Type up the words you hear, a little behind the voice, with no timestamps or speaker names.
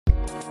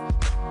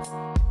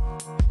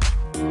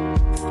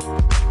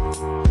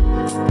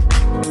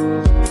All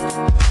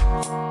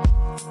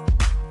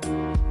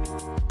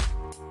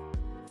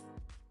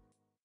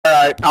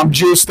right, I'm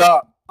juiced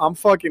up. I'm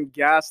fucking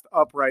gassed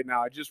up right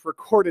now. I just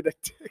recorded a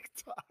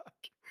TikTok.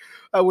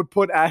 I would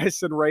put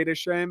Addison Ray to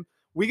shame.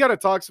 We got to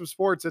talk some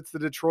sports. It's the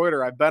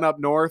Detroiter. I've been up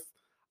north.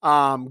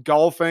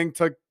 Golfing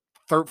took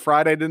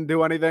Friday, didn't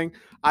do anything.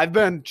 I've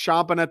been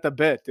chomping at the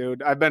bit,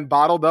 dude. I've been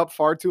bottled up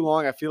far too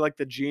long. I feel like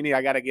the genie.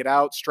 I got to get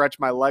out, stretch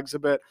my legs a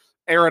bit,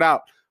 air it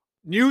out.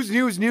 News.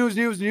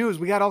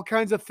 We got all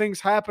kinds of things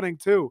happening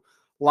too.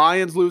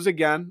 Lions lose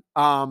again.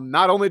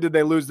 Not only did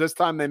they lose this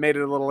time, they made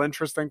it a little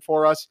interesting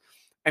for us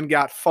and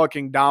got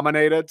fucking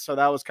dominated. So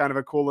that was kind of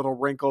a cool little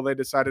wrinkle they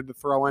decided to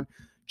throw in.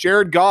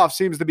 Jared Goff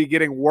seems to be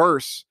getting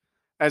worse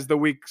as the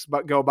weeks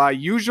go by.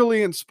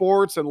 Usually in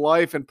sports and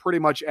life and pretty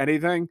much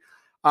anything,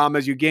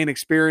 as you gain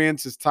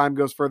experience, as time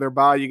goes further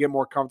by, you get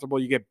more comfortable,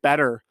 you get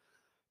better.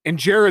 In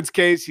Jared's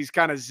case, he's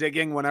kind of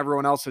zigging when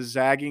everyone else is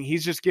zagging.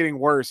 He's just getting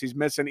worse. He's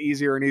missing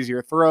easier and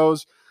easier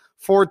throws.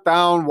 4th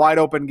down, wide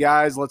open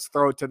guys. Let's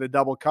throw it to the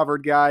double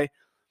covered guy.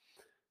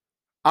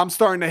 I'm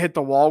starting to hit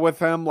the wall with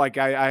him. Like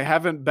I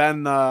haven't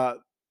been the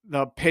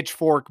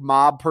pitchfork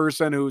mob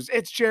person who's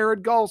it's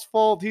Jared Goff's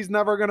fault. He's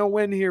never going to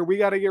win here. We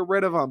got to get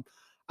rid of him.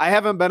 I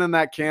haven't been in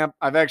that camp.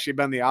 I've actually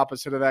been the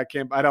opposite of that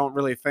camp. I don't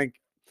really think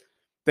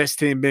this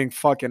team being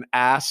fucking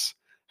ass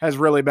has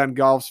really been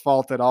Goff's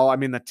fault at all. I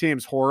mean, the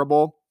team's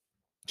horrible.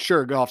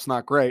 Sure, Goff's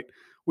not great.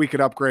 We could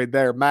upgrade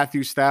there.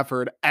 Matthew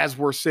Stafford, as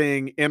we're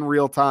seeing in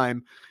real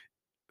time,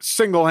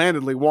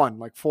 single-handedly won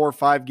like 4 or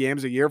 5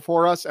 games a year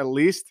for us at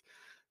least.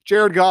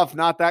 Jared Goff,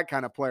 not that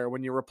kind of player.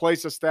 When you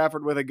replace a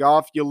Stafford with a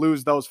Goff, you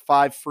lose those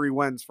 5 free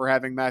wins for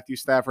having Matthew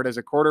Stafford as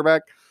a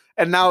quarterback.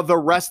 And now the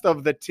rest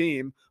of the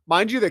team,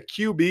 mind you, the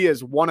QB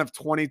is one of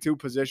 22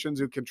 positions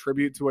who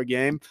contribute to a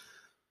game.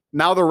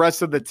 Now the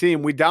rest of the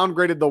team, we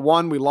downgraded the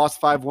one, we lost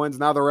 5 wins.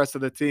 Now the rest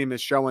of the team is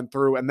showing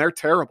through, and they're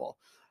terrible.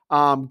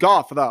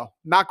 Goff, though,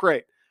 not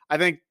great. I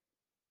think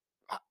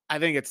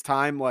it's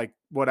time, like,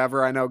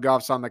 whatever. I know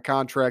Goff's on the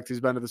contract. He's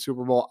been to the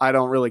Super Bowl. I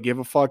don't really give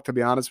a fuck, to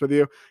be honest with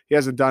you. He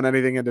hasn't done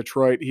anything in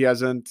Detroit.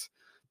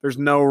 There's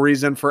no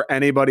reason for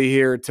anybody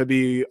here to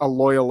be a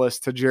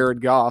loyalist to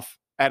Jared Goff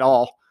at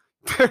all.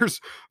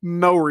 There's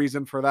no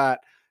reason for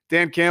that.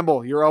 Dan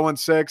Campbell, you're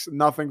 0-6.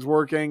 Nothing's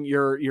working.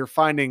 You're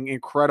finding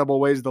incredible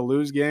ways to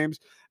lose games.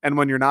 And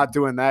when you're not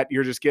doing that,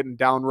 you're just getting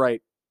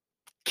downright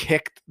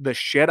kicked the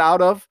shit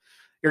out of.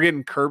 You're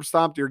getting curb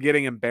stomped. You're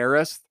getting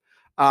embarrassed.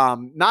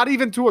 Not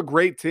even to a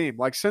great team.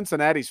 Like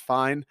Cincinnati's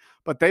fine,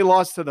 but they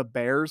lost to the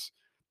Bears.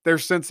 They're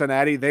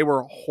Cincinnati. They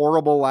were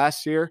horrible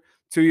last year.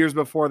 2 years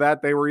before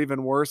that, they were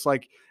even worse.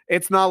 Like,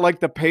 it's not like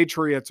the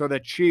Patriots or the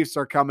Chiefs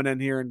are coming in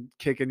here and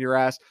kicking your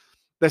ass.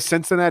 The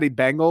Cincinnati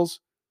Bengals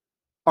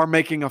are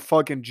making a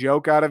fucking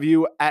joke out of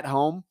you at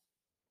home.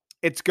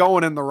 It's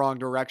going in the wrong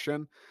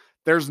direction.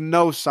 There's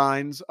no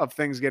signs of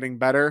things getting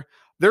better.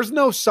 There's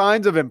no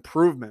signs of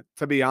improvement,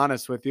 to be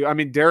honest with you. I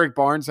mean, Derek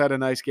Barnes had a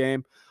nice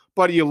game.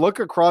 But you look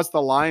across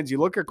the lines, you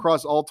look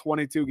across all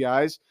 22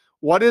 guys,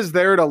 what is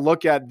there to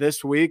look at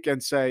this week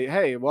and say,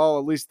 hey, well,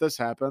 at least this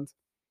happened?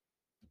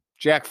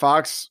 Jack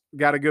Fox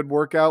got a good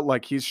workout,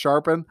 like he's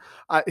sharpened.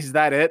 Is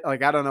that it?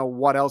 Like, I don't know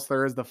what else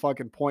there is to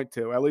fucking point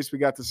to. At least we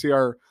got to see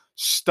our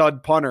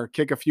stud punter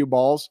kick a few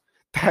balls.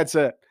 That's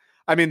it.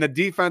 I mean, the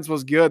defense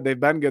was good. They've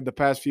been good the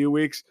past few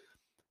weeks.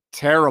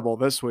 Terrible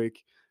this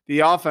week. The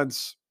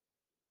offense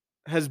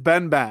has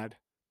been bad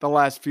the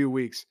last few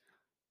weeks.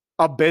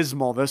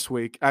 Abysmal this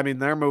week. I mean,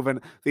 they're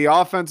moving. The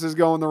offense is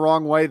going the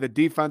wrong way. The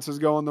defense is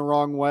going the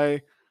wrong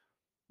way.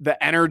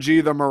 The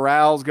energy, the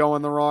morale's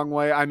going the wrong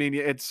way. I mean,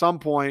 at some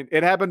point,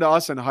 it happened to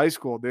us in high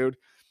school, dude.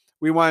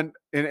 We went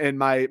in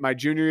my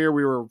junior year,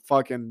 we were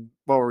fucking,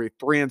 what were we,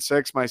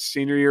 3-6. My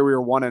senior year, we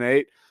were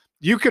 1-8.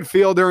 You could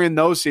feel during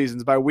those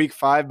seasons, by week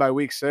 5, by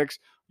week 6,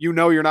 you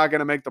know you're not going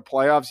to make the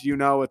playoffs. You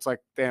know it's like,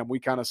 damn, we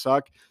kind of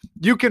suck.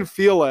 You can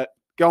feel it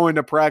going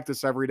to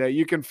practice every day.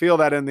 You can feel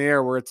that in the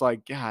air where it's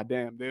like, God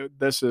damn, dude,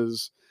 this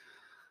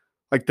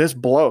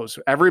blows.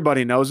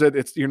 Everybody knows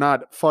it. You're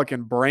not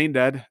fucking brain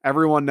dead.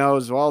 Everyone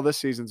knows, well, this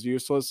season's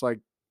useless. Like,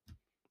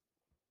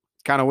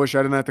 kind of wish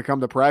I didn't have to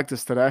come to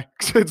practice today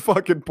because it's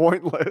fucking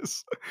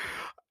pointless.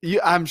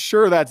 I'm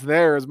sure that's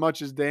there, as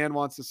much as Dan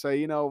wants to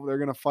say, they're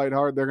going to fight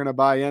hard. They're going to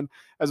buy in.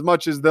 As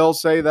much as they'll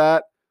say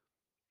that,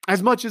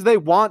 as much as they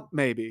want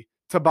maybe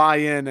to buy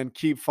in and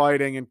keep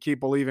fighting and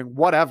keep believing,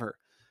 whatever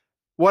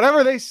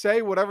they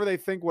say, whatever they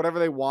think, whatever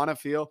they want to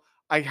feel,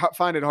 I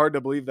find it hard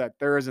to believe that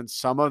there isn't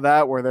some of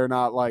that where they're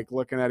not like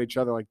looking at each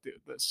other like, dude,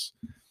 this,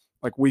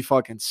 like, we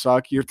fucking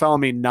suck. You're telling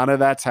me none of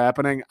that's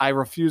happening? I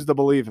refuse to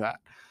believe that.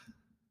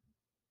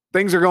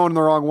 Things are going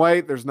the wrong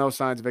way. There's no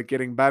signs of it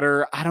getting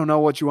better. I don't know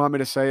what you want me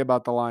to say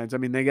about the Lions. I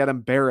mean, they got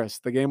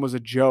embarrassed. The game was a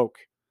joke.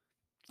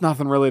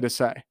 Nothing really to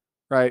say,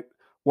 right?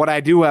 What I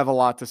do have a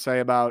lot to say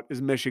about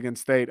is Michigan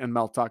State and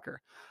Mel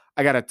Tucker.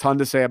 I got a ton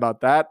to say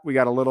about that. We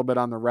got a little bit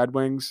on the Red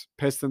Wings.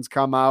 Pistons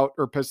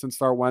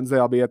start Wednesday.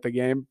 I'll be at the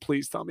game.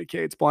 Please tell me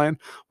Kate's playing.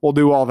 We'll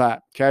do all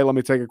that. Okay, let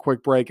me take a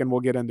quick break and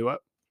we'll get into it.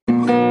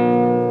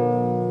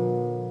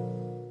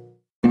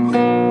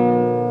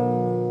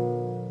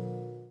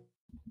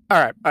 All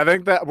right. I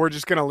think that we're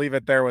just going to leave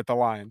it there with the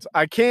Lions.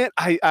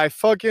 I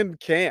fucking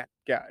can't,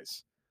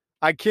 guys.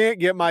 I can't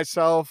get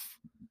myself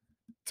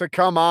to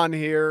come on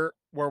here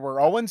where we're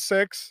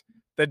 0-6.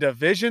 The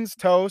division's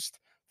toast.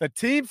 The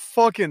team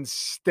fucking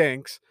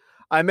stinks.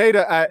 I made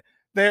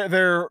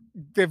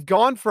they've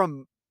gone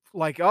from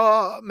like,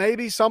 oh,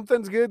 maybe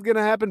something's good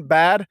gonna happen,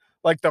 bad,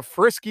 like the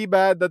frisky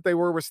bad that they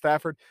were with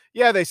Stafford.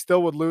 Yeah, they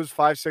still would lose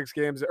 5-6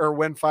 games or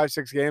win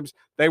 5-6 games.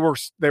 They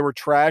were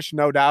trash,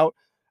 no doubt.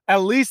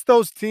 At least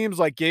those teams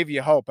like gave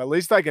you hope. At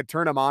least I could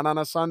turn them on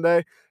a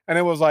Sunday, and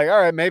it was like,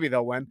 all right, maybe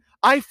they'll win.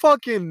 I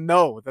fucking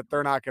know that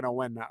they're not gonna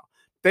win now.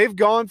 They've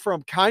gone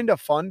from kind of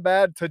fun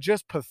bad to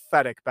just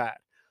pathetic bad.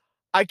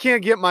 I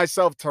can't get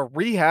myself to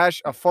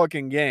rehash a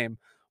fucking game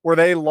where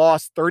they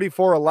lost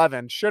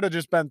 34-11. Should have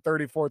just been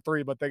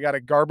 34-3, but they got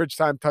a garbage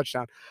time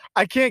touchdown.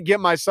 I can't get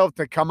myself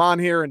to come on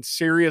here and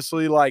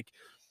seriously like,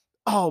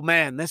 oh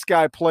man, this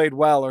guy played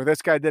well or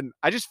this guy didn't.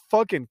 I just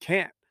fucking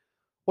can't.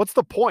 What's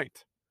the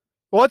point?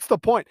 What's the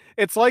point?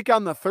 It's like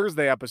on the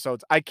Thursday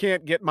episodes. I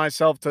can't get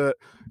myself to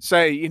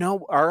say,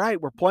 all right,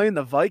 we're playing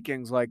the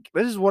Vikings. Like,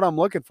 this is what I'm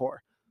looking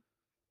for.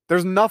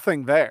 There's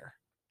nothing there.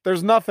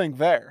 There's nothing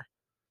there.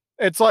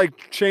 It's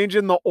like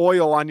changing the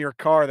oil on your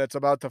car that's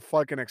about to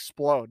fucking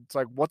explode. It's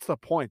like, what's the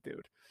point,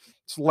 dude?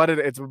 Just let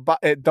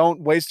it.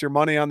 Don't waste your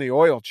money on the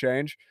oil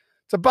change.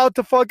 It's about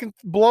to fucking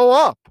blow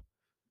up.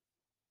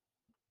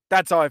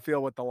 That's how I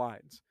feel with the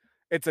Lions.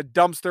 It's a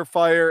dumpster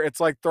fire.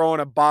 It's like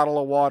throwing a bottle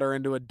of water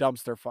into a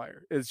dumpster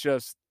fire. It's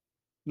just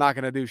not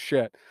going to do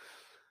shit.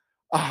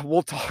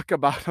 We'll talk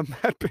about them.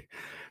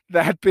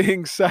 That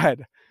being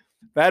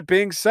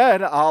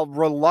said, I'll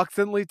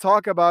reluctantly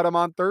talk about him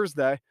on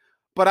Thursday,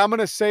 but I'm going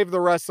to save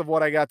the rest of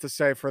what I got to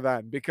say for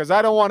then because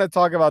I don't want to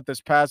talk about this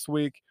past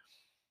week.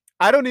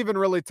 I don't even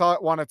really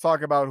want to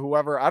talk about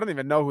whoever. I don't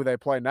even know who they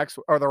play next,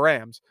 or the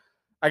Rams.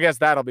 I guess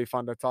that'll be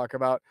fun to talk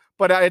about.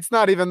 But it's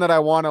not even that I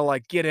want to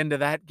like get into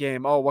that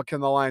game. Oh, what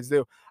can the Lions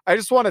do? I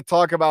just want to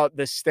talk about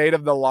the state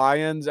of the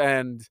Lions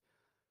and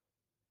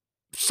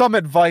some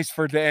advice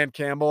for Dan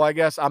Campbell, I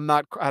guess. I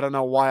don't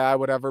know why I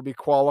would ever be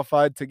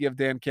qualified to give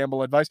Dan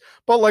Campbell advice,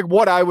 but like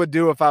what I would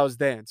do if I was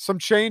Dan. Some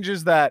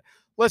changes that,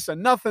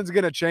 listen, nothing's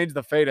going to change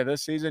the fate of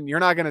this season. You're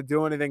not going to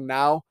do anything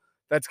now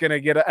that's going to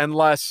get it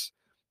unless,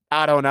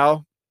 I don't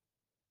know.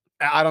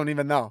 I don't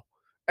even know.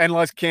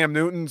 Unless Cam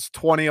Newton's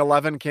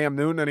 2011 Cam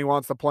Newton and he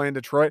wants to play in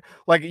Detroit.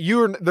 Like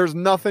there's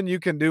nothing you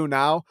can do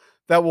now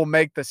that will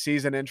make the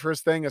season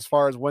interesting as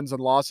far as wins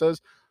and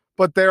losses.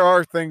 But there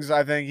are things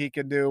I think he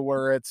can do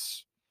where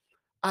it's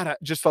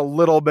just a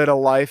little bit of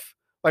life.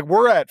 Like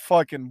we're at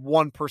fucking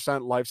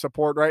 1% life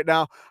support right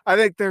now. I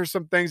think there's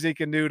some things he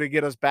can do to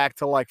get us back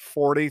to like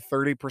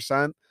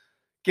 40-30%,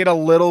 get a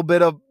little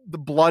bit of the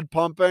blood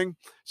pumping.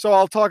 So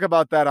I'll talk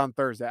about that on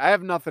Thursday. I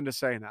have nothing to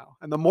say now.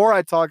 And the more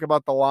I talk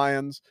about the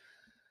Lions,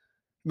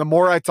 the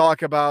more I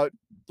talk about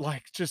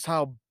like just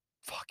how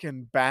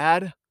fucking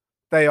bad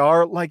they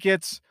are. Like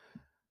it's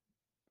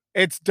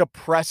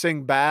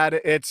depressing bad.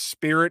 It's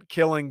spirit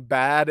killing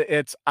bad.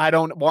 It's I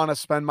don't want to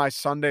spend my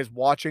Sundays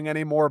watching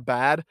anymore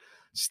bad.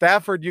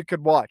 Stafford, you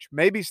could watch.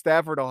 Maybe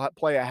Stafford will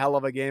play a hell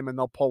of a game and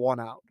they'll pull one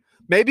out.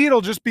 Maybe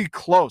it'll just be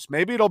close.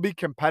 Maybe it'll be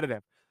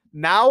competitive.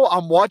 Now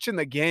I'm watching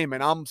the game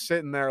and I'm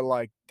sitting there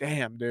like,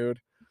 damn, dude,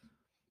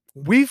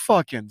 we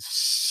fucking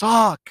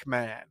suck,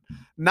 man.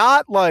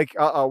 Not like,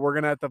 we're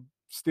going to have to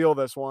steal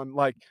this one.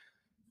 Like,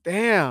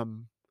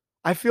 damn,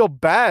 I feel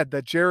bad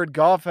that Jared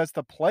Goff has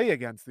to play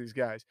against these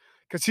guys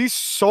because he's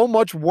so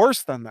much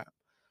worse than them.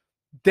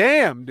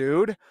 Damn,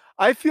 dude.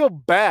 I feel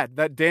bad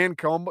that Dan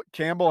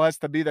Campbell has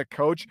to be the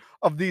coach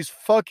of these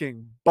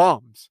fucking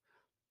bums.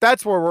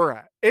 That's where we're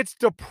at. It's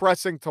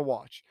depressing to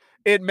watch.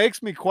 It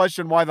makes me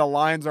question why the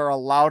Lions are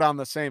allowed on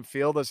the same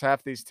field as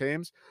half these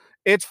teams.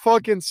 It's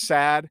fucking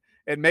sad.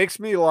 It makes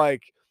me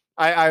like,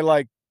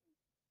 I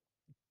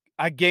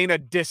gain a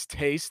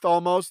distaste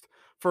almost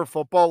for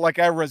football. Like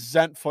I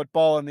resent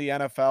football in the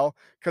NFL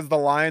because the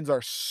Lions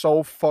are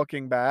so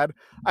fucking bad.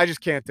 I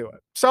just can't do it.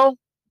 So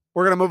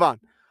we're gonna move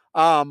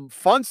on.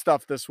 Fun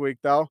stuff this week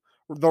though.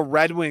 The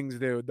Red Wings,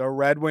 dude. The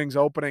Red Wings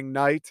opening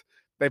night.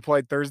 They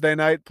played Thursday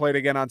night, played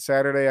again on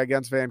Saturday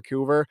against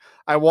Vancouver.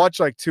 I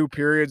watched like 2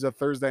 periods of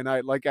Thursday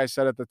night. Like I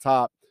said at the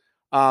top,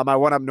 I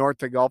went up north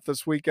to golf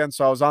this weekend,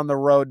 so I was on the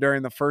road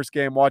during the first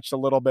game, watched a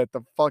little bit.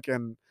 The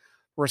fucking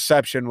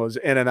reception was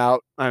in and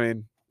out. I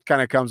mean,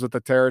 kind of comes with the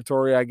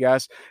territory, I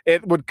guess.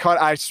 It would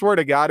cut, I swear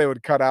to God, it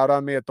would cut out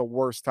on me at the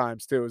worst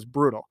times, too. It was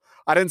brutal.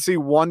 I didn't see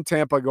one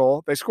Tampa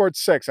goal. They scored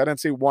 6. I didn't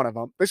see one of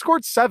them. They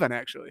scored 7,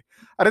 actually.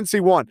 I didn't see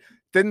one.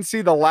 Didn't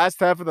see the last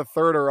half of the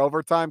third or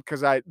overtime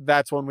because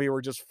that's when we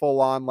were just full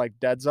on like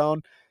dead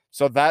zone.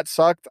 So that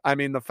sucked. I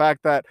mean, the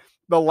fact that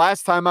the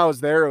last time I was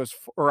there,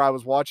 I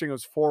was watching, it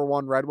was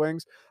 4-1 Red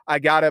Wings. I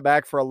got it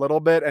back for a little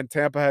bit, and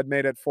Tampa had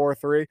made it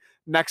 4-3.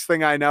 Next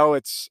thing I know,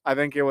 I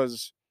think it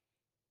was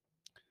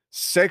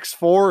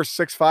 6-4 or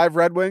 6-5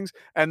 Red Wings,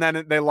 and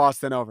then they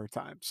lost in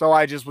overtime. So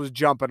I just was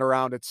jumping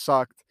around. It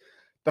sucked.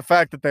 The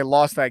fact that they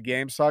lost that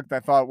game sucked. I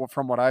thought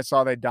from what I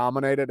saw, they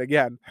dominated.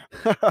 Again,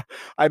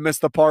 I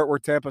missed the part where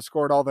Tampa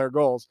scored all their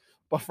goals.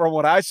 But from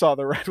what I saw,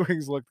 the Red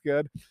Wings looked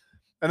good.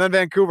 And then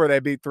Vancouver, they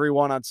beat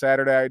 3-1 on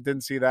Saturday. I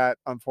didn't see that,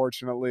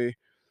 unfortunately.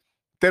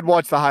 Did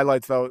watch the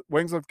highlights, though.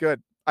 Wings looked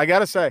good. I got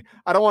to say,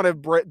 I don't want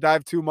to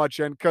dive too much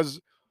in because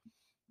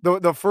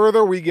the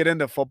further we get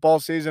into football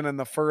season and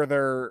the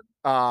further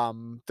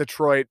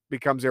Detroit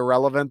becomes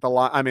irrelevant,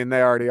 I mean,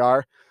 they already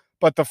are.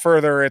 But the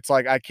further it's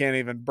like I can't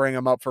even bring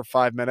them up for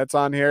 5 minutes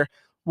on here.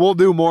 We'll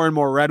do more and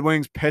more Red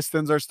Wings.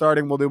 Pistons are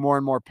starting. We'll do more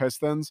and more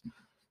Pistons.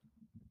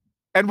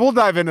 And we'll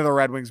dive into the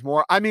Red Wings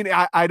more. I mean,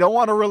 I don't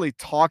want to really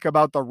talk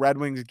about the Red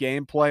Wings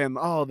gameplay and,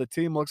 oh, the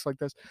team looks like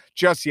this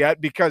just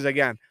yet because,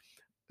 again,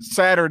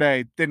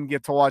 Saturday didn't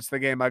get to watch the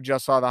game. I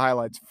just saw the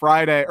highlights.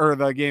 Friday, or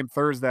the game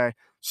Thursday,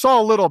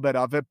 saw a little bit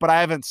of it, but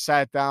I haven't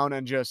sat down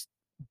and just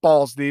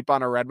balls deep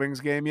on a Red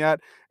Wings game yet.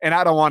 And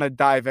I don't want to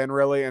dive in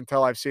really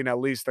until I've seen at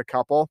least a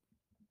couple.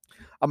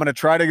 I'm going to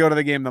try to go to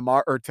the game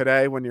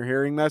today when you're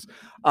hearing this.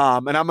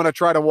 And I'm going to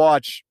try to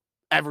watch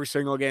every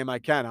single game I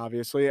can,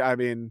 obviously. I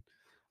mean,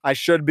 I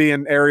should be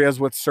in areas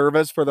with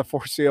service for the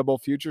foreseeable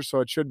future, so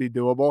it should be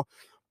doable.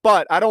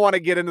 But I don't want to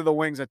get into the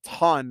Wings a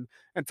ton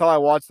until I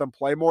watch them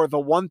play more. The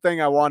one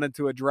thing I wanted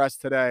to address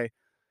today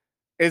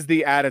is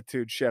the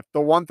attitude shift.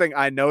 The one thing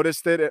I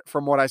noticed it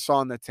from what I saw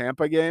in the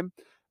Tampa game.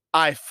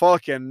 I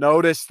fucking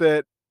noticed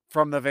it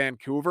from the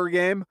Vancouver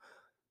game.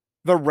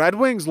 The Red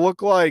Wings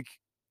look like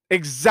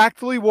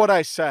exactly what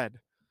I said.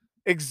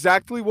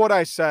 Exactly what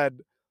I said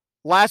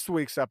last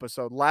week's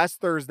episode,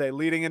 last Thursday,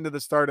 leading into the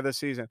start of the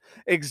season.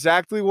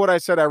 Exactly what I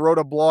said. I wrote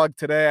a blog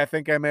today. I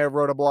think I may have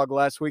wrote a blog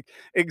last week.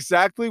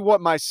 Exactly what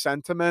my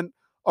sentiment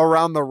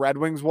around the Red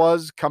Wings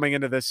was coming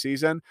into this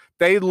season.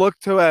 They look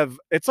to have,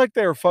 it's like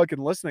they were fucking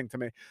listening to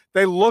me.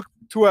 They look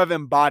to have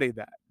embodied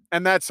that.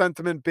 And that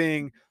sentiment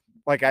being,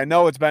 like, I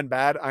know it's been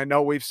bad. I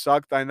know we've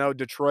sucked. I know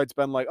Detroit's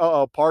been like,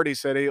 party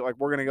city. Like,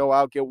 we're going to go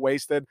out, get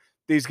wasted.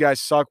 These guys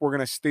suck. We're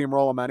going to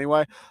steamroll them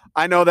anyway.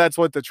 I know that's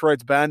what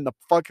Detroit's been. The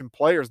fucking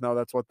players know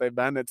that's what they've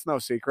been. It's no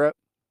secret.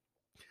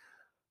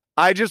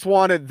 I just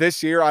wanted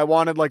this year, I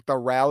wanted like the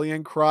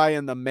rallying cry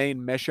and the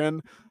main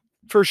mission.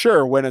 For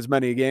sure, win as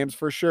many games.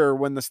 For sure,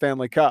 win the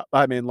Stanley Cup.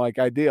 I mean, like,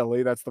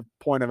 ideally, that's the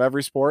point of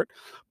every sport.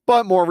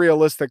 But more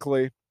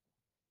realistically,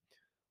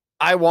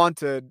 I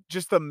wanted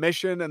just the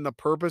mission and the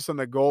purpose and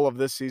the goal of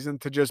this season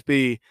to just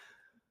be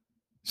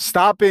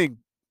stop being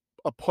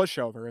a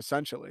pushover,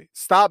 essentially.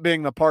 Stop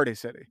being the party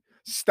city.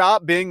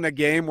 Stop being the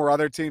game where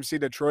other teams see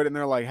Detroit and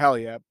they're like, hell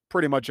yeah,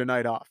 pretty much a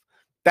night off.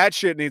 That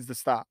shit needs to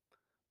stop.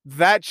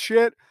 That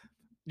shit,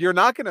 you're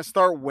not going to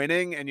start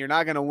winning and you're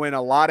not going to win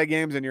a lot of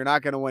games and you're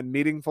not going to win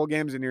meaningful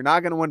games and you're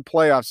not going to win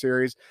playoff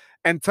series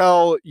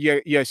until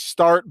you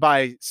start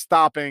by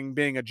stopping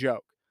being a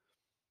joke.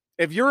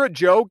 If you're a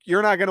joke,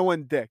 you're not going to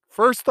win dick.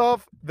 First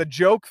off, the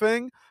joke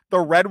thing,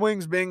 the Red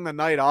Wings being the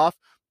night off,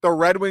 the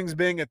Red Wings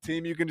being a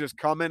team you can just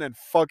come in and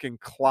fucking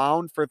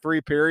clown for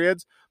 3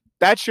 periods,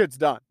 that shit's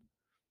done.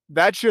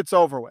 That shit's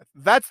over with.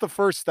 That's the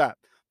first step.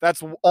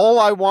 That's all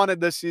I wanted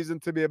this season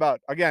to be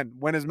about. Again,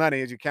 win as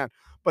many as you can.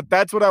 But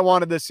that's what I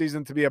wanted this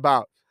season to be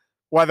about.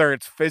 Whether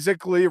it's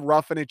physically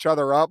roughing each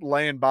other up,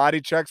 laying body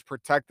checks,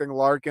 protecting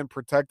Larkin,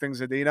 protecting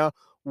Zadina,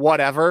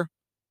 whatever.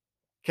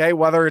 Okay,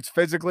 whether it's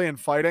physically and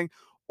fighting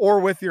or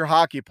with your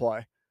hockey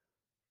play.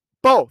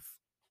 Both.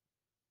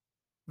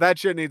 That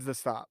shit needs to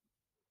stop.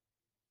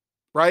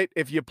 Right?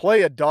 If you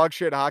play a dog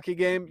shit hockey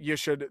game,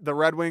 the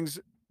Red Wings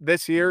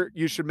this year,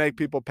 you should make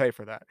people pay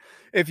for that.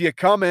 If you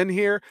come in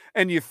here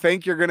and you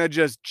think you're going to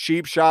just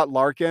cheap shot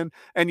Larkin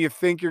and you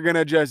think you're going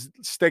to just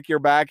stick your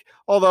back,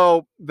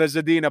 although the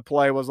Zadina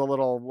play was a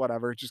little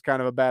whatever, just kind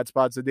of a bad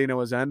spot Zadina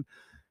was in.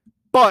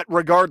 But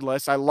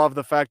regardless, I love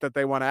the fact that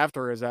they went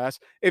after his ass.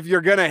 If you're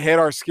going to hit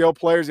our skill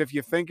players, if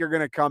you think you're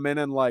going to come in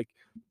and like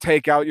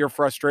take out your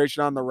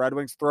frustration on the Red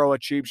Wings, throw a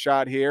cheap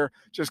shot here,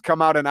 just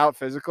come out and out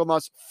physical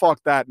us,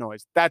 fuck that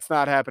noise. That's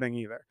not happening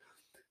either.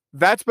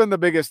 That's been the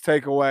biggest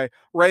takeaway.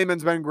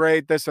 Raymond's been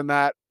great, this and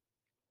that.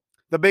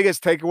 The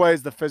biggest takeaway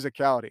is the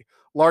physicality.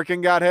 Larkin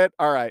got hit.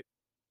 All right.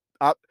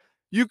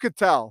 You could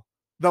tell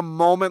the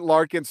moment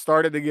Larkin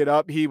started to get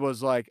up, he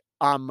was like,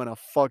 I'm going to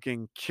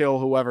fucking kill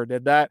whoever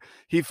did that.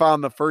 He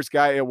found the first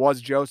guy. It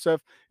was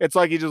Joseph. It's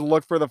like he just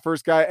looked for the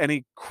first guy and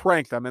he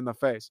cranked him in the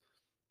face.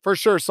 For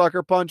sure,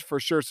 sucker punch. For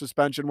sure,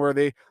 suspension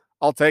worthy.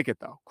 I'll take it,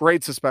 though.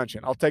 Great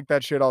suspension. I'll take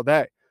that shit all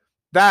day.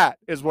 That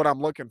is what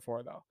I'm looking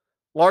for, though.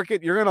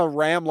 Larkin, you're going to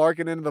ram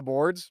Larkin into the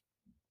boards?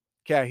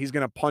 Okay, he's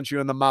going to punch you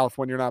in the mouth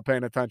when you're not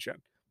paying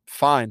attention.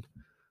 Fine.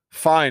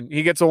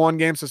 He gets a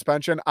 1-game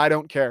suspension. I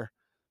don't care.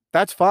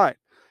 That's fine.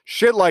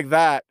 Shit like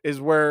that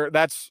is where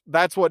that's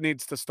what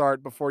needs to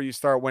start before you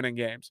start winning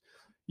games.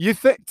 You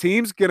think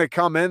teams going to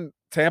come in,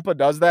 Tampa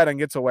does that and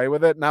gets away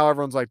with it. Now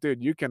everyone's like,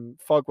 dude, you can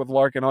fuck with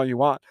Larkin all you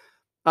want.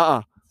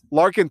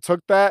 Larkin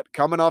took that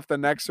coming off the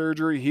neck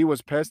surgery. He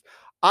was pissed.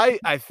 I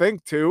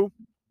think too,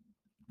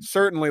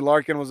 certainly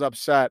Larkin was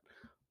upset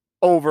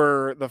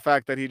over the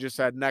fact that he just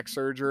had neck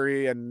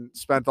surgery and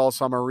spent all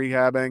summer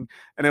rehabbing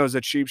and it was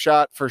a cheap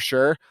shot for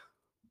sure.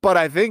 But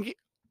I think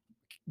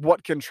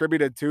what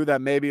contributed to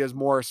that maybe is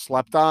more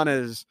slept on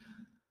is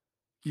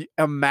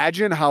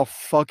imagine how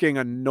fucking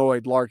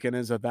annoyed Larkin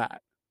is at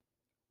that.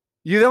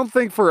 You don't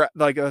think for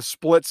like a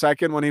split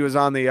second when he was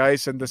on the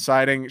ice and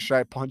deciding, should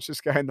I punch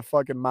this guy in the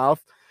fucking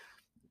mouth?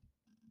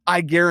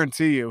 I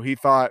guarantee you he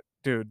thought,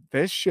 dude,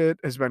 this shit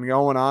has been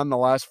going on the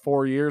last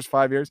 4 years,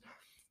 5 years.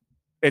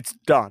 It's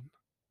done.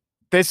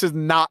 This is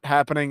not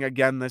happening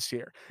again this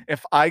year.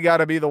 If I got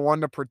to be the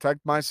one to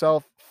protect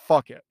myself,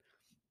 fuck it.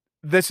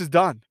 This is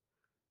done.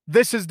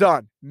 This is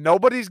done.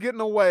 Nobody's getting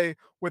away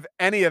with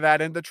any of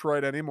that in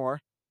Detroit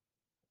anymore.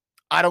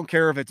 I don't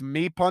care if it's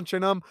me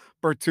punching him,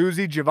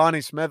 Bertuzzi, Giovanni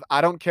Smith.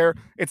 I don't care.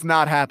 It's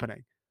not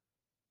happening.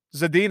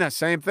 Zadina,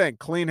 same thing.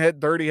 Clean hit,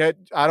 dirty hit.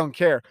 I don't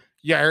care.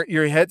 Yeah,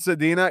 you hit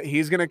Zadina.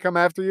 He's going to come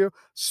after you.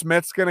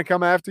 Smith's going to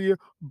come after you.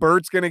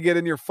 Bert's going to get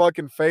in your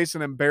fucking face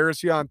and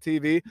embarrass you on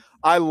TV.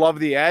 I love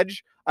the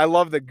edge. I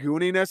love the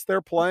gooniness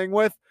they're playing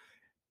with.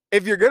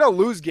 If you're going to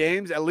lose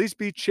games, at least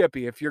be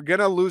chippy. If you're going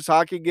to lose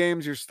hockey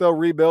games, you're still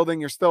rebuilding.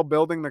 You're still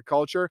building the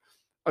culture.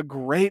 A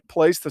great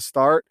place to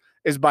start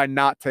is by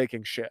not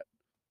taking shit.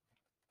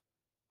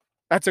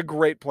 That's a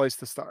great place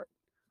to start.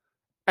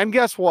 And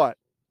guess what?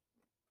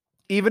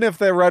 Even if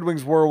the Red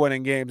Wings were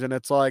winning games and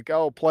it's like,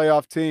 oh,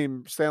 playoff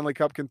team, Stanley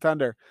Cup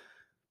contender,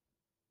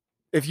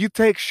 if you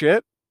take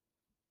shit,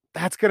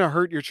 that's going to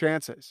hurt your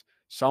chances.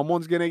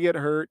 Someone's going to get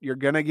hurt. You're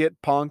going to get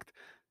punked.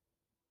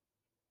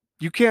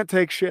 You can't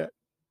take shit.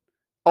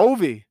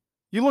 Ovi,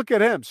 you look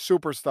at him,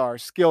 superstar,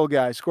 skill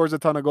guy, scores a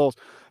ton of goals.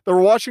 The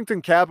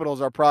Washington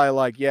Capitals are probably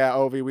like, yeah,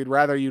 Ovi, we'd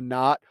rather you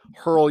not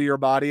hurl your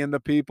body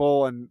into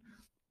people and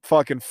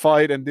fucking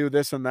fight and do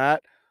this and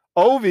that.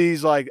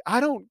 Ovi's like, I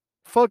don't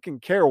fucking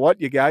care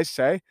what you guys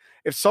say.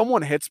 If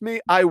someone hits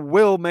me, I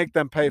will make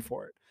them pay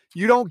for it.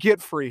 You don't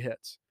get free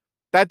hits.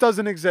 That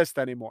doesn't exist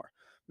anymore.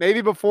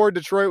 Maybe before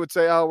Detroit would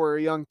say, oh, we're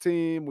a young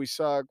team, we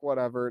suck,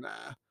 whatever.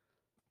 Nah.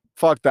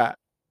 Fuck that.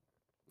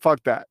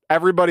 Fuck that.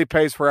 Everybody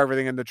pays for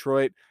everything in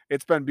Detroit.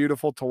 It's been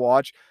beautiful to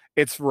watch.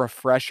 It's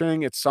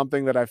refreshing. It's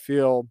something that I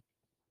feel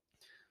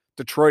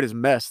Detroit has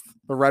missed.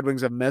 The Red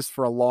Wings have missed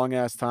for a long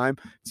ass time.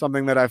 It's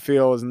something that I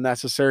feel is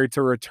necessary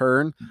to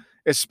return,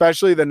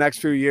 especially the next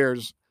few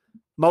years.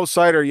 Mo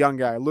Seider, young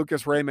guy.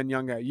 Lucas Raymond,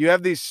 young guy. You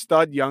have these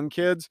stud young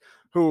kids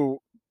who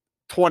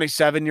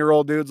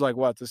 27-year-old dudes like,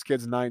 what? This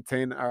kid's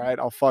 19. All right,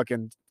 I'll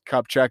fucking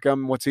cup check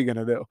him. What's he going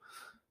to do?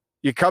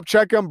 You cup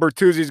check him,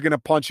 Bertuzzi's going to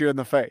punch you in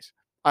the face.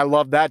 I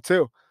love that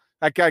too.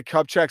 That guy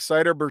cup check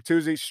Seider,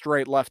 Bertuzzi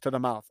straight left to the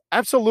mouth.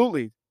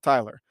 Absolutely,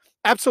 Tyler.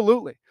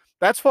 Absolutely.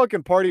 That's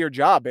fucking part of your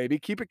job, baby.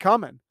 Keep it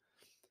coming.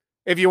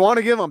 If you want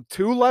to give him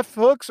 2 left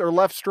hooks or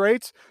left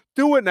straights,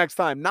 do it next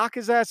time. Knock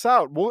his ass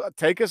out. We'll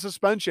take a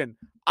suspension.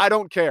 I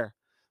don't care.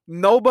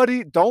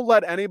 Don't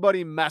let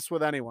anybody mess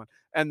with anyone.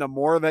 And the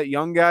more that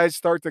young guys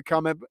start to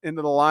come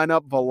into the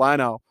lineup,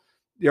 Veleno,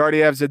 you already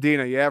have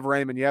Zadina, you have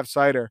Raymond, you have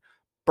Seider,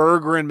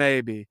 Berggren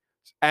maybe,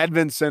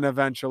 Edvinsson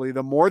eventually.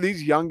 The more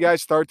these young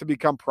guys start to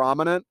become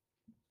prominent,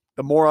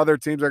 the more other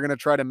teams are going to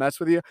try to mess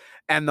with you,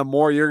 and the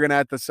more you're going to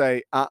have to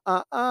say,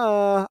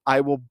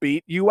 I will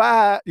beat you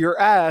at your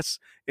ass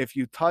if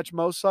you touch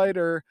Mo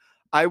Seider.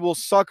 I will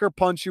sucker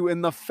punch you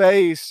in the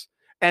face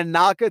and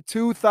knock a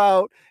tooth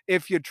out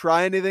if you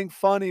try anything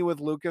funny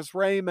with Lucas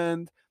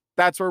Raymond.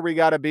 That's where we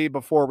got to be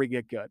before we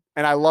get good.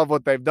 And I love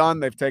what they've done.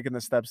 They've taken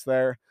the steps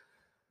there.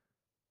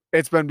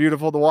 It's been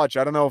beautiful to watch.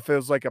 I don't know if it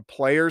was like a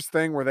players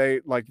thing where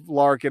they, like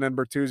Larkin and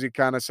Bertuzzi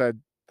kind of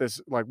said,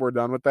 this, like, we're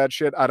done with that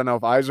shit. I don't know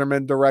if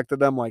Yzerman directed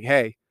them like,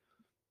 hey,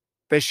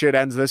 this shit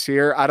ends this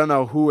year. I don't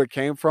know who it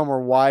came from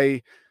or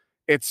why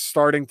it's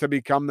starting to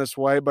become this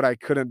way, but I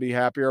couldn't be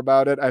happier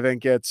about it. I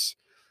think it's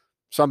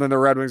something the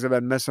Red Wings have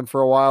been missing for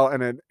a while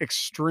and an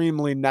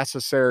extremely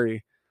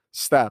necessary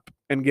step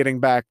in getting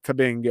back to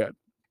being good.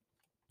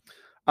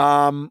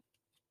 One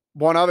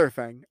other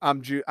thing,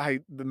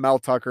 the Mel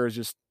Tucker is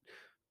just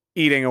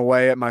eating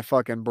away at my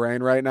fucking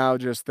brain right now.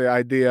 Just the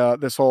idea,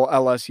 this whole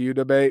LSU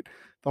debate,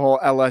 the whole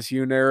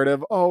LSU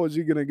narrative. Oh, is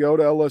he going to go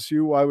to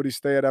LSU? Why would he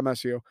stay at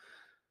MSU?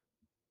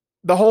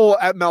 The whole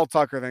at Mel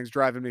Tucker thing's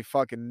driving me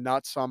fucking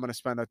nuts. So I'm going to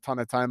spend a ton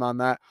of time on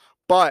that.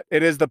 But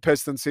it is the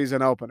Pistons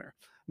season opener.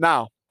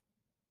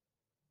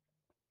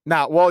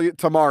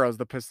 Tomorrow's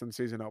the Pistons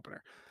season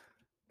opener.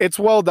 It's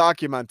well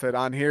documented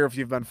on here if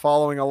you've been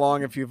following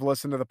along, if you've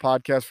listened to the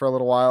podcast for a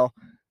little while.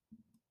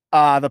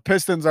 The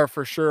Pistons are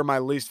for sure my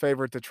least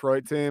favorite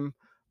Detroit team.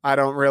 I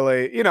don't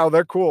really,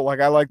 they're cool. Like,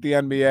 I like the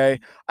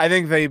NBA. I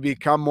think they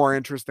become more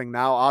interesting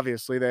now.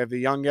 Obviously, they have the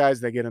young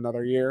guys. They get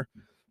another year.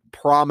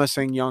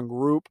 Promising young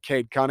group.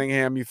 Cade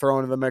Cunningham, you throw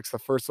into the mix, the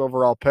first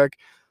overall pick.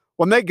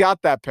 When they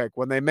got that pick,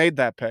 when they made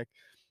that pick,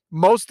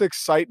 most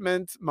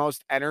excitement,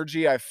 most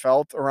energy I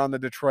felt around the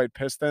Detroit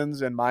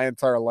Pistons in my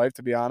entire life,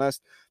 to be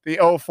honest. The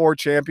 04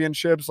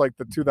 championships, like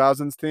the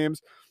 2000s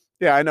teams,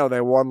 yeah, I know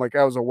they won. Like,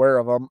 I was aware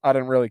of them. I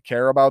didn't really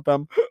care about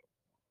them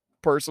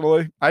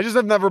personally. I just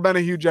have never been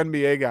a huge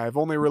NBA guy. I've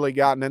only really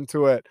gotten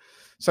into it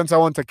since I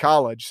went to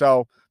college.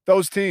 So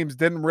those teams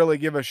didn't really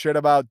give a shit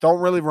about,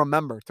 don't really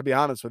remember, to be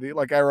honest with you.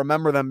 Like, I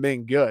remember them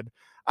being good.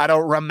 I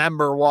don't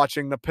remember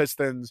watching the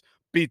Pistons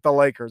beat the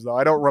Lakers, though.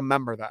 I don't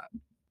remember that.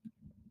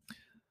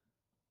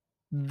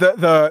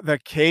 The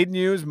Cade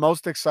news,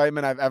 most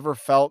excitement I've ever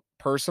felt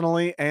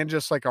personally, and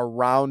just like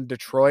around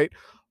Detroit,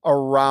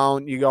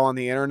 around you go on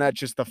the internet,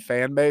 just the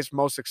fan base,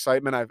 most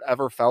excitement I've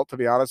ever felt, to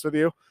be honest with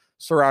you,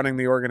 surrounding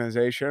the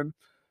organization.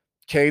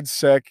 Cade's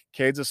sick.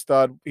 Cade's a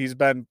stud. He's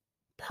been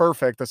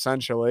perfect,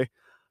 essentially,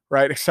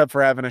 right? Except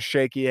for having a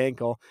shaky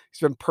ankle. He's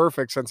been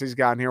perfect since he's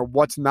gotten here.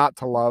 What's not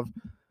to love?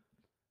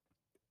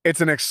 It's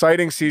an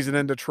exciting season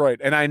in Detroit.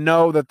 And I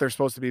know that they're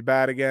supposed to be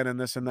bad again and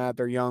this and that.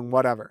 They're young,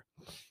 whatever.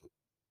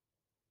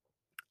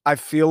 I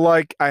feel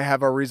like I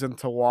have a reason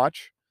to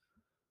watch.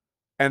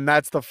 And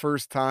that's the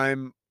first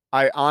time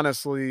I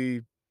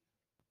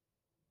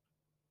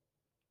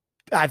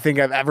think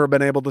I've ever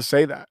been able to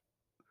say that.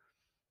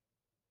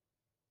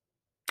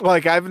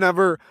 Like I've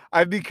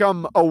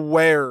become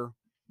aware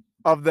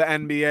of the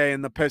NBA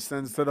and the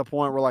Pistons to the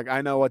point where like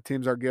I know what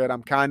teams are good.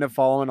 I'm kind of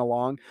following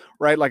along,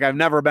 right? Like I've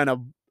never been a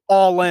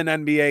all in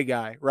NBA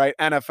guy, right?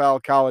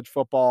 NFL, college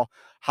football,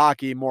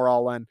 hockey, more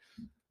all in.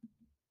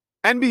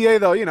 NBA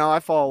though, I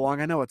follow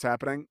along. I know what's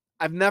happening.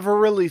 I've never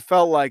really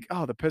felt like,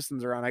 oh, the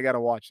Pistons are on. I got to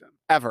watch them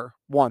ever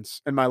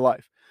once in my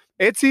life.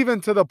 It's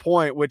even to the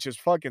point, which is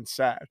fucking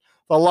sad.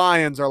 The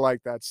Lions are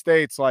like that.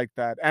 States like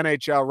that.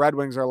 NHL, Red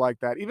Wings are like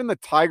that. Even the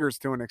Tigers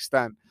to an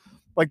extent.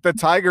 Like the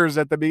Tigers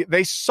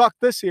they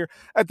sucked this year.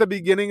 At the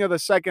beginning of the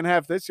second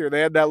half this year,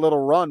 they had that little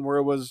run where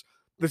it was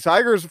the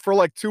Tigers for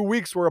like 2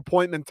 weeks were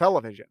appointment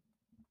television.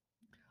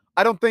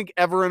 I don't think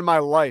ever in my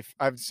life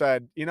I've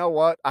said, you know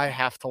what? I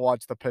have to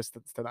watch the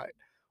Pistons tonight.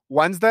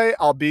 Wednesday,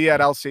 I'll be at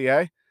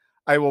LCA.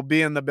 I will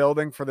be in the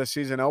building for the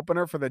season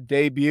opener for the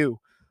debut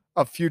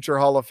of future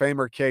Hall of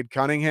Famer Cade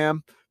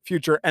Cunningham,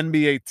 future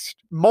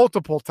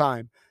multiple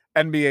time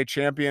NBA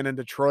champion in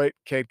Detroit,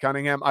 Cade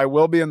Cunningham. I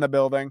will be in the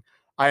building.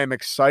 I am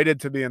excited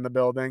to be in the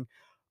building.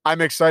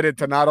 I'm excited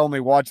to not only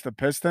watch the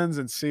Pistons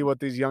and see what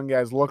these young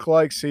guys look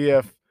like, see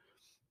if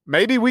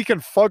maybe we can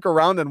fuck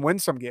around and win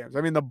some games.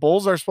 I mean, the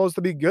Bulls are supposed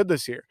to be good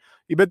this year.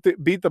 You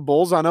beat the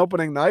Bulls on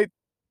opening night.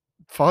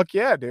 Fuck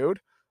yeah, dude.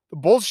 The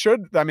Bulls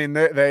should. I mean,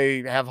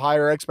 they have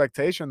higher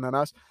expectation than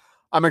us.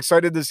 I'm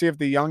excited to see if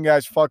the young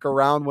guys fuck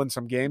around, win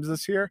some games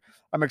this year.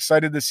 I'm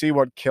excited to see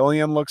what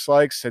Killian looks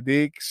like,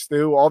 Sadiq,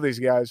 Stu, all these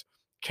guys.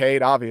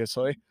 Cade,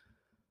 obviously.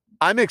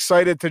 I'm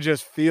excited to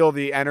just feel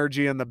the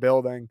energy in the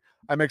building.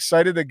 I'm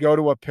excited to go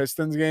to a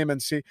Pistons game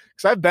and see,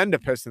 because I've been to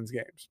Pistons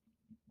games.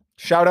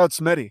 Shout out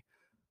Smitty.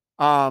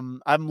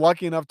 I'm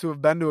lucky enough to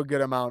have been to a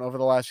good amount over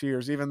the last few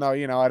years, even though,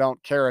 I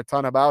don't care a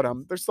ton about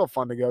them. They're still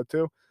fun to go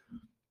to.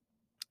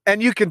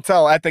 And you can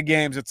tell at the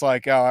games, it's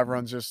like, oh,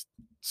 everyone's just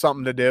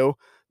something to do.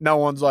 No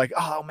one's like,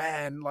 oh,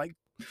 man, like,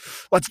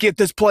 let's get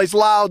this place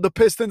loud. The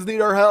Pistons need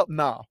our help.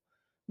 No,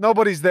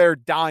 nobody's there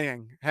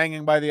dying,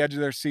 hanging by the edge of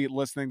their seat,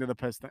 listening to the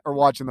Pistons or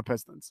watching the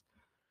Pistons.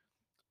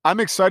 I'm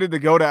excited to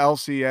go to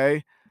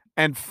LCA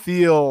and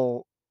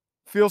feel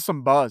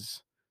some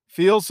buzz,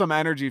 feel some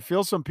energy,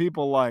 feel some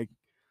people like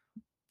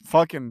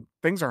fucking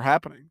things are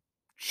happening.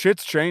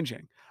 Shit's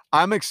changing.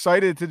 I'm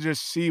excited to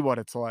just see what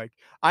it's like.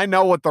 I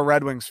know what the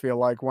Red Wings feel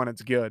like when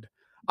it's good.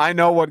 I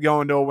know what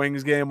going to a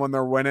Wings game when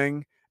they're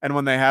winning and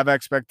when they have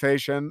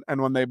expectation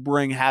and when they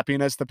bring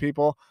happiness to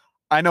people.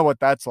 I know what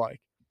that's like.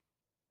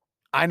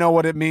 I know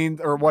what it means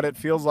or what it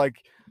feels like.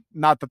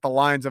 Not that the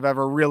Lions have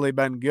ever really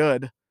been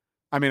good.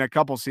 I mean, a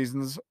couple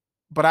seasons,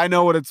 but I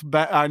know what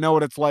I know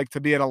what it's like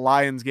to be at a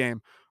Lions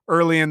game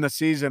early in the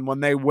season when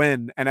they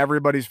win and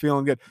everybody's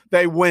feeling good.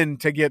 They win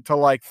to get to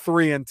like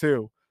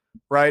 3-2,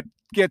 right?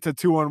 Get to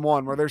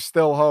 2-1 where there's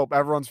still hope.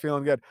 Everyone's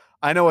feeling good.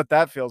 I know what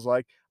that feels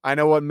like. I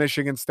know what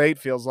Michigan State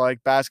feels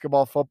like,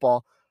 basketball,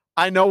 football.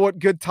 I know what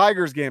good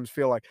Tigers games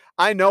feel like.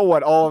 I know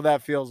what all of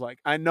that feels like.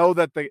 I know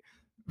that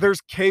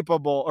there's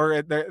capable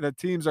or the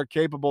teams are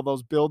capable,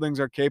 those buildings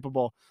are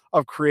capable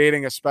of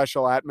creating a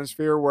special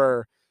atmosphere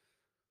where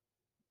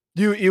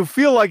you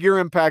feel like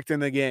you're impacting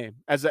the game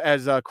as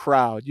a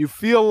crowd. You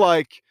feel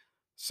like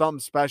something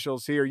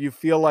special's here. You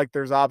feel like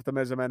there's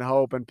optimism and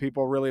hope and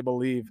people really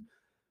believe.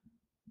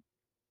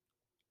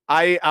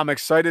 I'm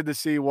excited to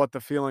see what the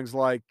feeling's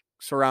like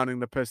surrounding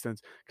the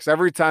Pistons because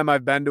every time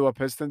I've been to a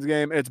Pistons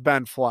game, it's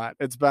been flat.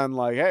 It's been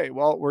like, hey,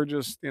 well, we're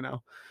just,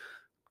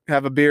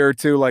 have a beer or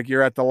two like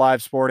you're at the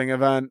live sporting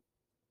event.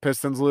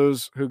 Pistons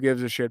lose, who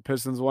gives a shit?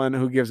 Pistons win,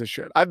 who gives a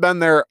shit? I've been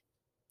there.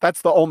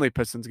 That's the only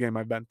Pistons game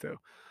I've been to.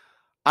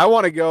 I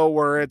want to go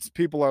where it's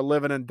people are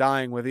living and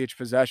dying with each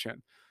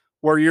possession,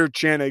 where you're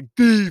chanting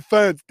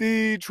defense,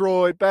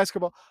 Detroit,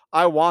 basketball.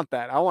 I want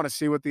that. I want to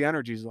see what the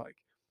energy's like.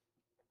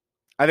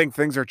 I think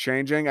things are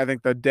changing. I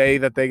think the day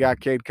that they got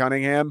Cade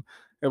Cunningham,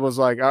 it was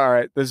like, all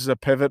right, this is a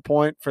pivot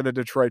point for the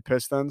Detroit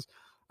Pistons.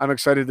 I'm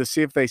excited to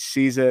see if they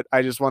seize it.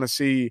 I just want to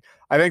see.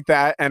 I think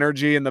that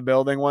energy in the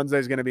building Wednesday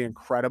is going to be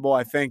incredible.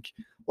 I think,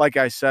 like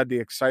I said, the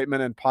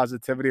excitement and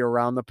positivity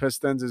around the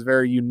Pistons is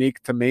very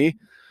unique to me.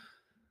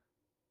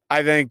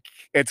 I think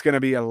it's going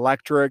to be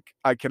electric.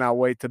 I cannot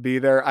wait to be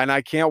there. And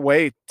I can't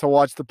wait to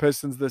watch the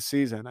Pistons this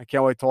season. I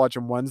can't wait to watch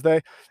them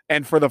Wednesday.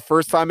 And for the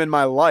first time in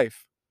my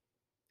life,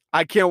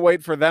 I can't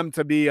wait for them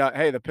to be,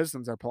 hey, the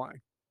Pistons are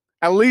playing.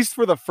 At least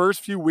for the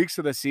first few weeks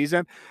of the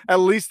season, at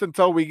least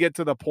until we get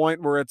to the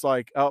point where it's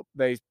like, oh,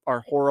 they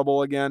are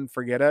horrible again,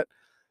 forget it.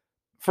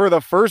 For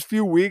the first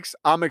few weeks,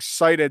 I'm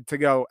excited to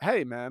go,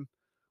 hey, man,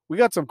 we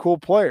got some cool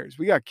players.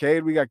 We got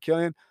Cade, we got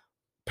Killian.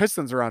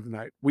 Pistons are on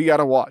tonight. We got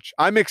to watch.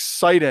 I'm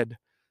excited.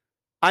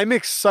 I'm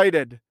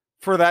excited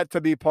for that to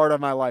be part of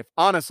my life.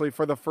 Honestly,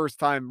 for the first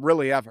time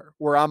really ever,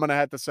 where I'm going to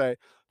have to say,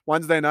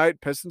 Wednesday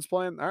night, Pistons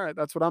playing. All right,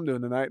 that's what I'm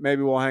doing tonight.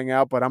 Maybe we'll hang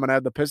out, but I'm going to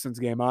have the Pistons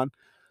game on.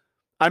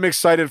 I'm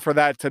excited for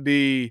that to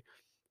be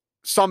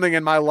something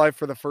in my life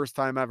for the first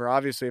time ever.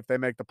 Obviously, if they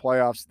make the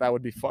playoffs, that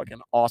would be fucking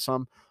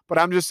awesome. But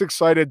I'm just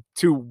excited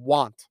to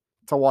want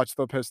to watch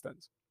the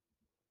Pistons.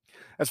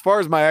 As far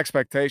as my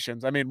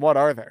expectations, I mean, what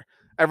are there?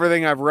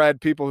 Everything I've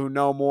read, people who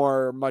know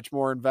more, much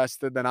more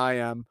invested than I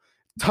am,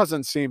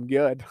 doesn't seem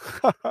good.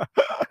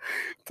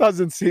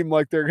 Doesn't seem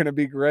like they're going to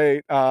be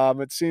great.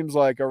 It seems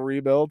like a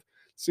rebuild.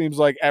 Seems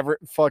like every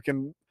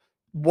fucking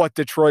what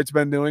Detroit's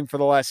been doing for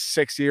the last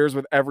 6 years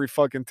with every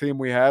fucking team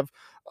we have.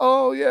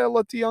 Oh, yeah,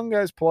 let the young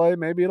guys play.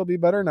 Maybe it'll be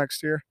better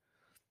next year.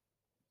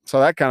 So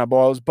that kind of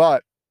blows.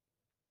 But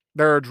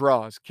there are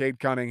draws. Cade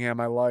Cunningham,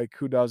 I like.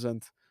 Who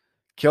doesn't?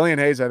 Killian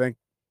Hayes, I think,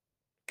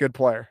 good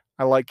player.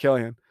 I like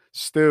Killian.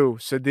 Stu,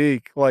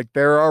 Sadiq, like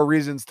there are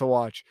reasons to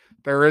watch.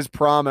 There is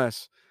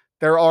promise.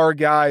 There are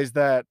guys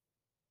that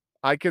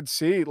I could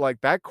see,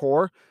 like that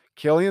core,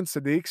 Killian,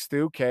 Sadiq,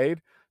 Stu,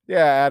 Cade.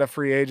 Yeah, add a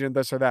free agent,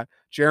 this or that.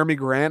 Jeremy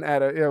Grant,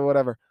 add a, yeah,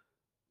 whatever.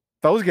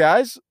 Those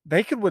guys,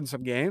 they could win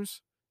some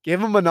games.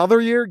 Give them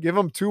another year, give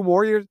them 2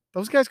 more years.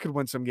 Those guys could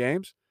win some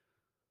games.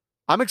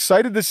 I'm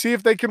excited to see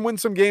if they can win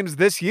some games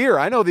this year.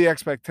 I know the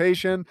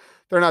expectation.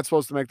 They're not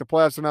supposed to make the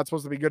playoffs. They're not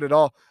supposed to be good at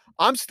all.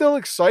 I'm still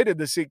excited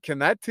to see, can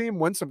that team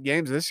win some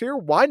games this year?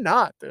 Why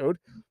not, dude?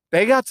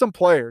 They got some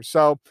players.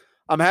 So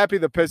I'm happy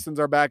the Pistons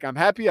are back. I'm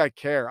happy I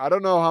care. I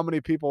don't know how many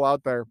people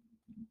out there.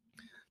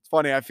 It's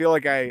funny. I feel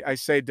like I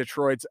say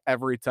Detroit's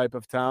every type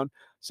of town.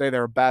 Say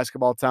they're a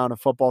basketball town, a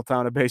football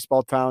town, a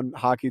baseball town,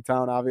 hockey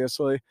town,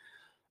 obviously.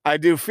 I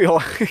do feel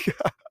like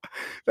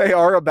they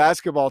are a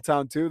basketball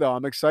town too, though.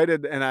 I'm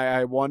excited, and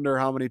I wonder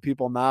how many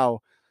people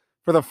now,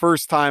 for the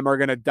first time, are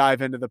going to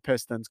dive into the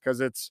Pistons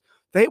because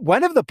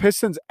when have the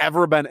Pistons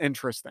ever been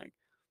interesting?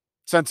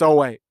 Since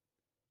 '08,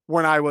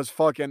 when I was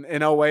fucking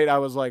in '08, I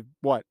was like,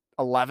 what,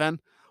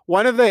 11?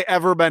 When have they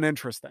ever been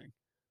interesting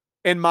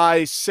in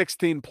my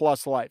 16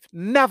 plus life?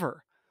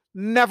 Never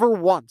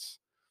once.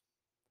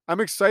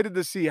 I'm excited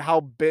to see how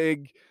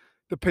big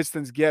the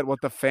Pistons get, what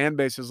the fan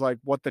base is like,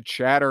 what the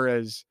chatter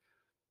is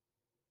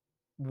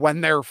when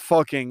they're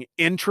fucking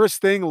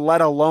interesting, let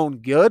alone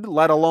good,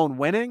 let alone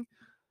winning.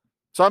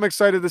 So I'm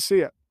excited to see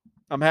it.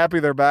 I'm happy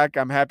they're back.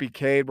 I'm happy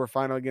Cade. We're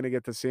finally going to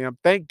get to see him.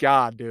 Thank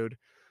God, dude.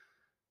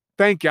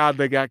 Thank God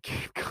they got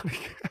Cade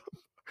Cunningham.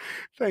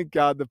 Thank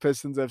God the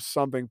Pistons have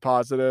something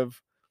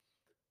positive.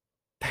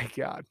 Thank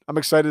God. I'm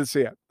excited to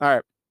see it. All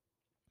right.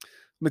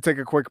 Let me take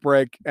a quick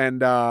break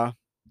and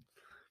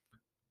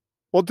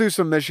we'll do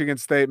some Michigan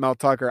State, Mel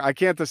Tucker. I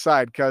can't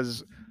decide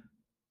because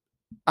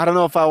I don't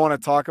know if I want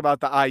to talk about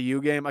the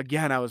IU game.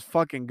 Again, I was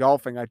fucking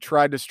golfing. I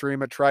tried to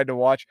stream it, tried to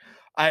watch.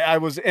 I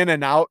was in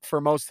and out for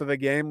most of the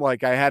game.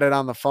 Like I had it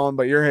on the phone,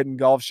 but you're hitting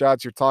golf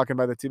shots. You're talking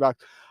by the tee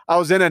box. I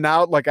was in and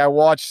out. Like I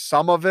watched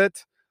some of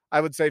it.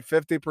 I would say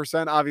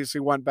 50%. Obviously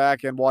went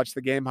back and watched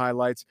the game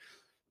highlights,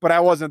 but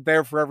I wasn't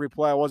there for every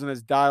play. I wasn't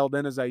as dialed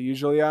in as I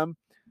usually am.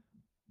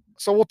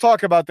 So we'll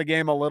talk about the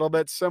game a little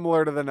bit,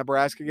 similar to the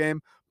Nebraska game.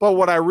 But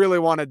what I really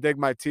want to dig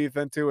my teeth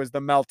into is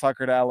the Mel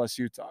Tucker to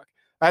LSU talk.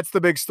 That's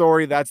the big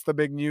story. That's the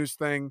big news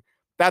thing.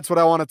 That's what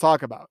I want to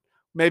talk about.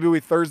 Maybe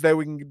Thursday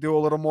we can do a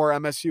little more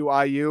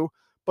MSU IU,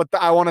 but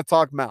I want to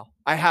talk Mel.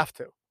 I have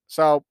to.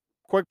 So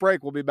quick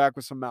break. We'll be back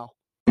with some Mel.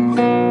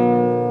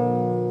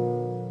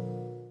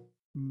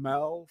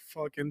 Mel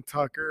fucking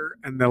Tucker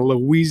and the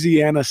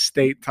Louisiana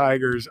State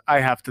Tigers. I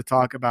have to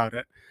talk about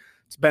it.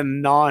 It's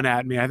been gnawing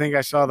at me. I think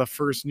I saw the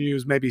first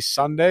news maybe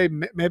Sunday.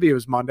 Maybe it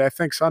was Monday. I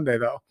think Sunday,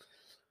 though.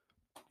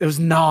 It was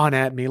gnawing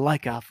at me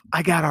like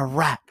I got a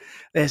rat.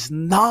 This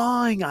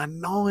gnawing,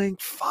 annoying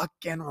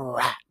fucking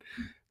rat.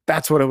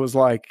 That's what it was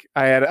like.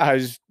 I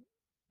was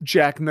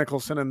Jack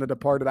Nicholson in The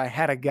Departed. I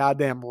had a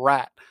goddamn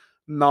rat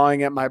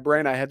gnawing at my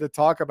brain. I had to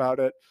talk about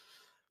it.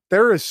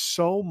 There is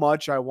so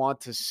much I want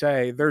to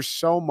say. There's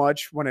so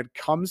much when it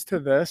comes to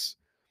this.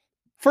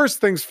 First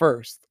things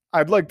first,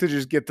 I'd like to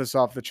just get this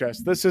off the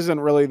chest. This isn't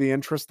really the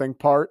interesting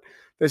part.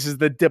 This is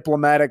the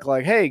diplomatic,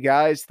 like, hey,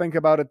 guys, think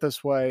about it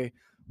this way,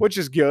 which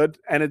is good,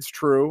 and it's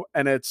true,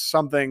 and it's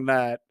something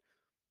that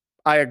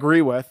I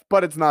agree with,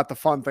 but it's not the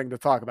fun thing to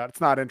talk about.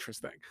 It's not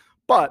interesting.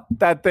 But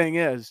that thing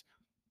is,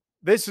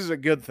 this is a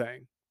good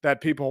thing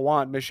that people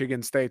want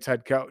Michigan State's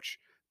head coach.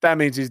 That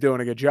means he's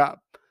doing a good job.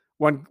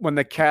 When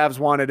the Cavs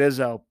wanted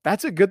Izzo,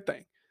 that's a good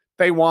thing.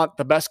 They want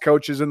the best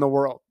coaches in the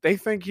world. They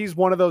think he's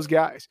one of those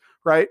guys,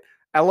 right?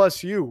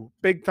 LSU,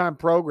 big-time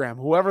program,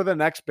 whoever the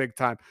next big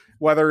time,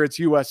 whether it's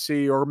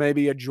USC or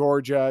maybe a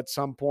Georgia at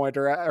some point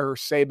or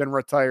Saban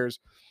retires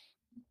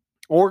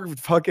or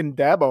fucking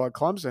Dabo at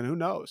Clemson, who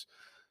knows?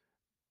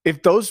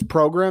 If those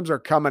programs are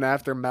coming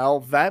after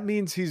Mel, that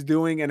means he's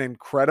doing an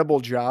incredible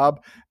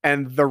job.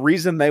 And the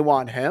reason they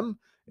want him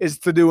is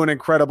to do an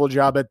incredible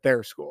job at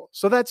their school.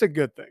 So that's a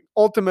good thing.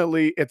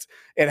 Ultimately,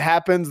 it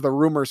happens, the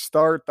rumors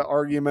start, the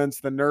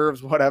arguments, the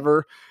nerves,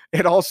 whatever.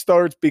 It all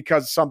starts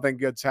because something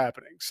good's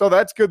happening. So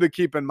that's good to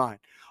keep in mind.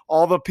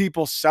 All the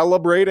people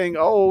celebrating,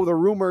 oh, the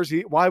rumors,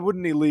 why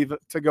wouldn't he leave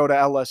to go to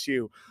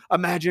LSU?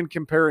 Imagine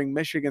comparing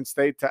Michigan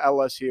State to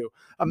LSU.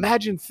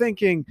 Imagine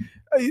thinking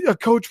a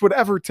coach would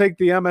ever take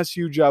the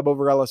MSU job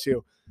over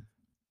LSU.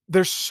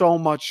 There's so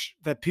much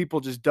that people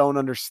just don't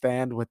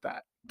understand with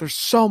that. There's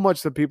so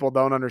much that people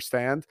don't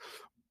understand.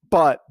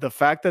 But the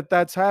fact that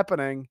that's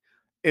happening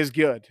is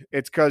good.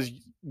 It's because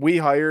we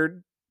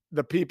hired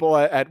the people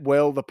at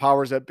will, the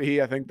powers that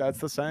be. I think that's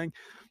the saying.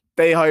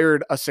 They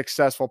hired a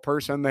successful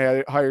person.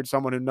 They hired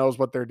someone who knows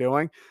what they're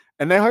doing.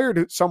 And they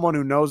hired someone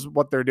who knows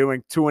what they're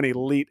doing to an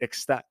elite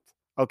extent.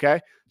 Okay.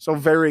 So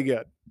very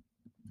good.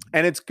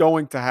 And it's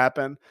going to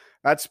happen.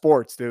 That's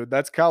sports, dude.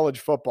 That's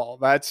college football.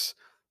 That's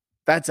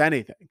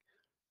anything.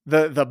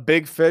 The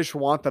big fish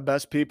want the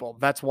best people.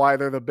 That's why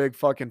they're the big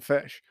fucking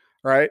fish,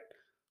 right?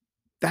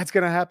 That's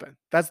going to happen.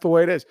 That's the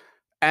way it is.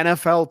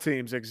 NFL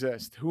teams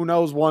exist. Who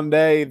knows, one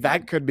day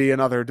that could be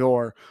another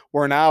door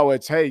where now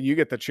it's, hey, you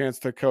get the chance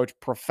to coach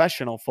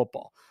professional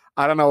football.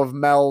 I don't know if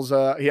Mel's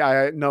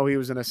I know he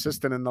was an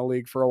assistant in the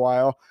league for a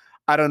while.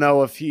 I don't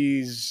know if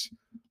he's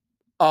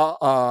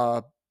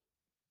a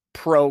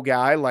pro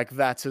guy, like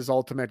that's his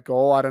ultimate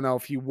goal. I don't know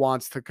if he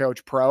wants to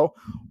coach pro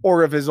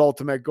or if his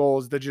ultimate goal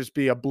is to just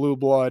be a blue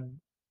blood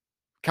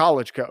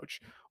college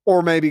coach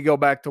or maybe go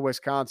back to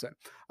Wisconsin.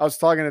 I was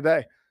talking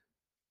today.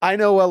 I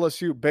know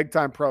LSU, big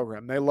time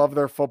program. They love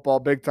their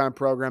football, big time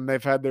program.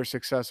 They've had their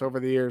success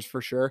over the years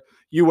for sure.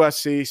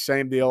 USC,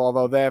 same deal,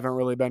 although they haven't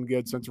really been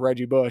good since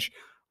Reggie Bush,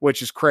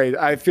 which is crazy.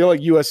 I feel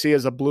like USC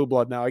is a blue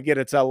blood now. I get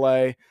it's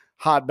LA,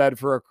 hotbed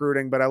for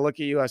recruiting, but I look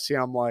at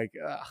USC, I'm like,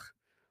 ugh,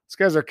 these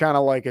guys are kind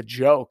of like a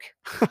joke.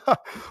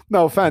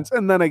 No offense.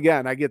 And then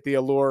again, I get the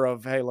allure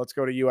of, hey, let's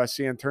go to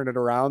USC and turn it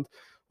around.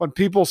 When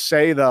people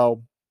say,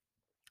 though,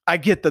 I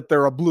get that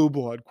they're a blue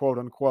blood, quote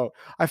unquote.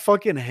 I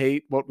fucking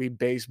hate what we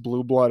base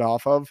blue blood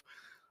off of.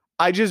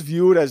 I just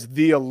view it as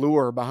the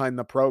allure behind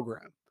the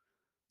program.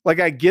 Like,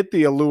 I get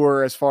the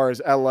allure as far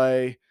as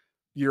LA,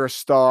 you're a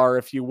star.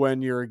 If you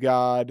win, you're a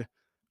god.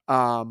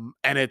 And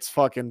it's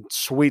fucking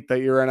sweet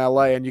that you're in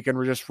LA and you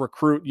can just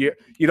recruit. You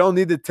don't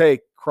need to take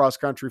cross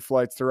country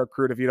flights to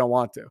recruit if you don't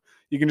want to.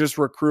 You can just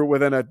recruit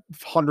within a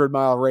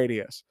 100-mile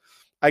radius.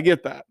 I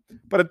get that.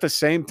 But at the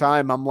same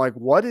time, I'm like,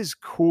 what is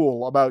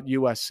cool about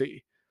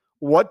USC?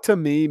 What to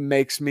me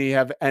makes me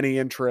have any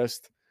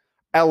interest?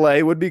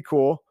 LA would be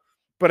cool.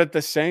 But at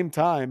the same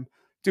time,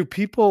 do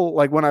people,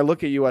 like when I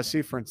look at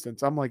USC, for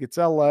instance, I'm like, it's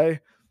LA.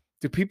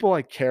 Do people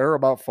like care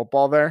about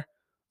football there?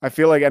 I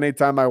feel like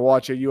anytime I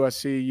watch a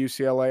USC,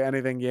 UCLA,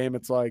 anything game,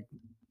 it's like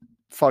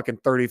fucking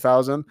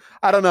 30,000.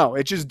 I don't know.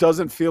 It just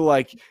doesn't feel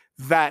like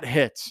that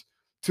hits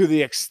to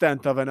the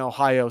extent of an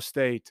Ohio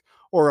State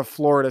or a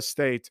Florida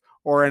State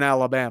or an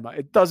Alabama.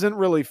 It doesn't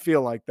really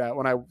feel like that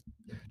when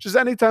just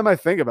anytime I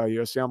think about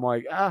USC, I'm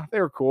like,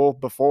 they were cool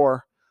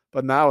before,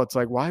 but now it's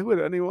like, why would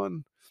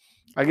anyone,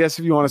 I guess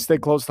if you want to stay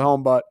close to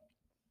home, but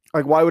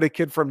like, why would a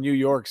kid from New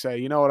York say,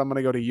 you know what, I'm going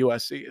to go to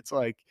USC? It's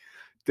like,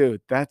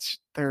 dude,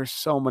 there's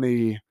so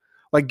many,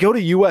 like go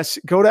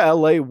to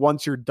LA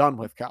once you're done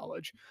with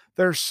college.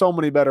 There's so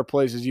many better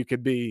places you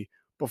could be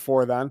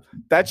before then.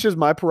 That's just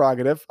my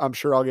prerogative. I'm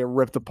sure I'll get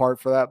ripped apart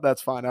for that.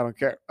 That's fine. I don't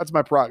care. That's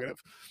my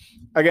prerogative.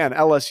 Again,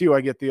 LSU,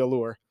 I get the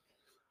allure.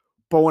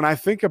 But when I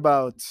think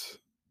about,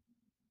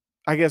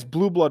 I guess,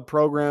 blue blood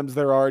programs,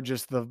 there are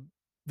just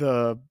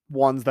the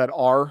ones that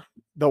are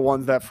the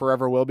ones that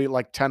forever will be,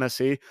 like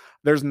Tennessee.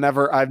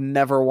 I've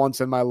never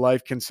once in my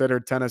life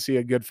considered Tennessee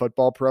a good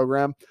football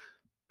program.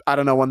 I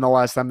don't know when the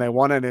last time they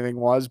won anything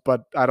was,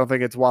 but I don't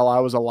think it's while I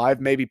was alive.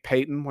 Maybe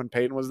Peyton, when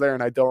Peyton was there,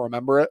 and I don't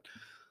remember it.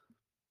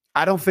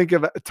 I don't think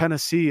of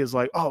Tennessee as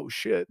like, oh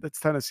shit, that's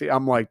Tennessee.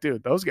 I'm like,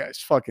 dude, those guys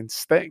fucking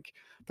stink.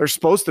 They're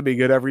supposed to be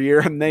good every year,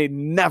 and they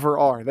never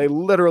are. They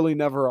literally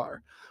never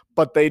are.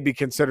 But they'd be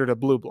considered a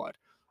blue blood.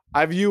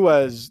 I view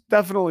as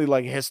definitely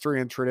like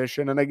history and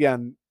tradition. And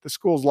again, the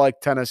schools like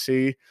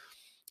Tennessee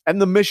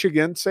and the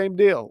Michigan, same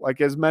deal.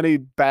 Like as many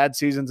bad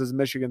seasons as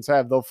Michigan's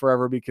have, they'll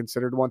forever be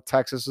considered one.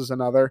 Texas is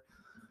another.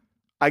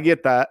 I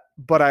get that.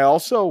 But I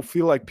also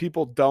feel like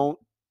people don't,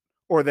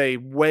 or they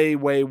way,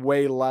 way,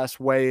 way less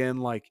weigh in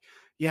like,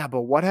 yeah,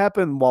 but what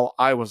happened while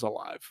I was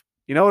alive?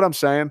 You know what I'm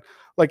saying?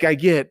 Like I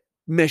get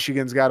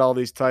Michigan's got all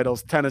these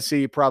titles.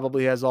 Tennessee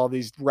probably has all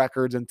these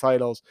records and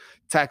titles.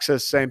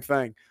 Texas, same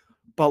thing.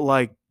 But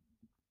like,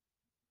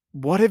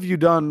 what have you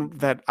done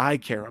that I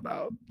care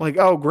about? Like,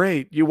 oh,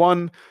 great. You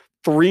won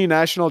 3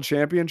 national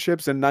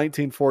championships in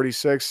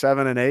 1946,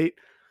 7 and 8.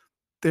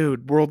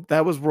 Dude,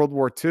 that was World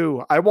War II.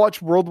 I watch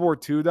World War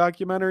II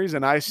documentaries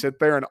and I sit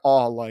there in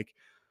awe, like,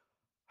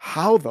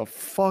 how the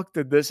fuck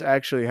did this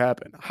actually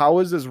happen? How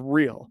is this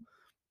real?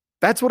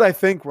 That's what I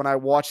think when I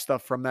watch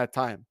stuff from that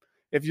time.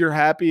 If you're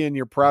happy and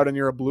you're proud and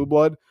you're a blue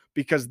blood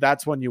because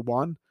that's when you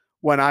won,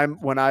 when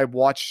I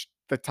watch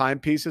the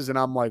timepieces and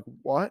I'm like,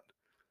 what?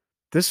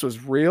 This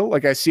was real?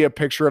 Like I see a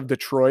picture of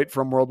Detroit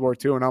from World War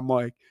II and I'm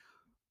like,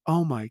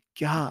 oh my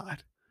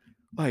God.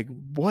 Like,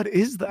 what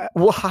is that?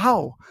 Well,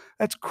 how?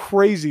 That's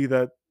crazy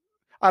that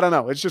I don't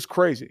know. It's just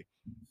crazy.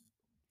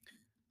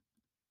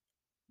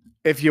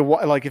 If you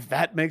like, if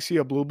that makes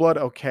you a blue blood,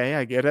 okay,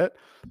 I get it.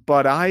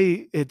 But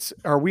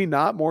are we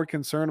not more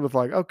concerned with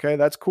like, okay,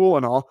 that's cool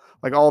and all,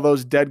 like all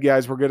those dead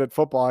guys were good at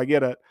football, I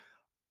get it.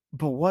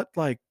 But what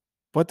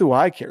do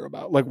I care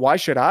about? Like, why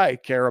should I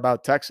care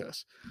about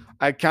Texas?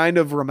 I kind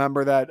of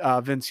remember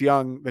that Vince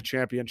Young, the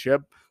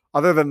championship.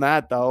 Other than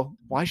that, though,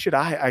 why should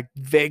I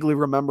vaguely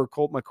remember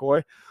Colt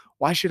McCoy.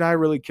 Why should I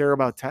really care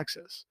about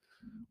Texas?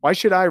 Why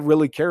should I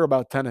really care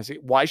about Tennessee?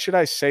 Why should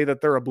I say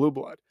that they're a blue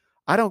blood?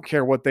 I don't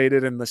care what they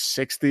did in the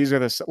 60s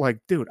or like,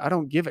 dude, I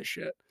don't give a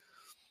shit.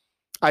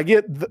 I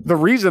get the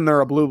reason they're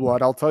a blue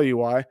blood. I'll tell you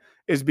why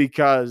is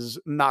because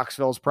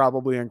Knoxville's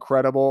probably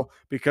incredible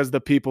because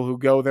the people who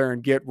go there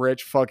and get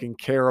rich fucking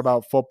care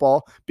about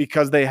football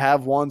because they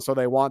have won. So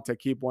they want to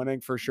keep winning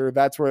for sure.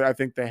 That's where I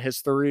think the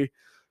history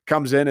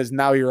comes in is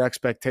now your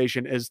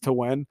expectation is to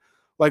win.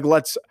 Like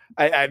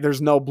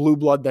there's no blue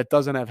blood that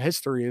doesn't have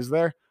history. Is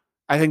there?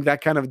 I think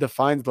that kind of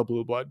defines the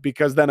blue blood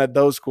because then at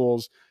those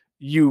schools,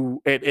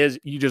 you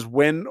just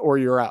win or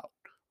you're out.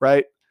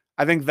 Right.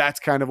 I think that's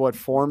kind of what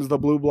forms the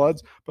blue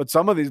bloods. But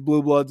some of these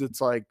blue bloods,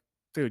 it's like,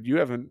 dude, you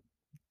haven't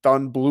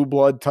done blue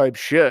blood type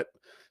shit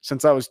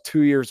since I was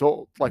 2 years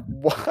old. Like,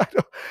 what?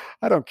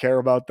 I don't care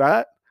about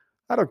that.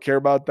 I don't care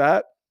about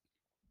that.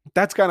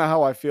 That's kind of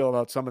how I feel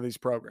about some of these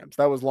programs.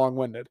 That was long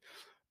winded.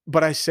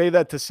 But I say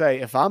that to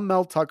say if I'm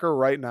Mel Tucker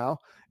right now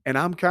and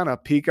I'm kind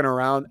of peeking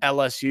around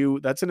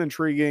LSU, that's an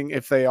intriguing,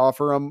 if they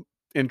offer them,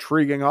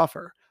 intriguing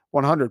offer,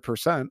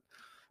 100%.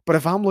 But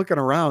if I'm looking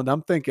around,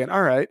 I'm thinking,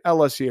 all right,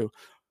 LSU,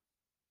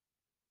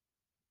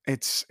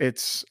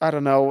 it's I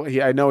don't know.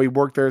 I know he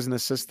worked there as an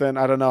assistant.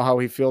 I don't know how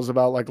he feels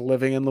about like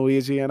living in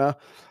Louisiana.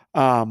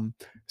 Um,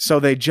 so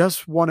they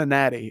just won a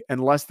natty,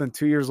 and less than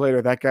 2 years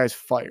later, that guy's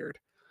fired.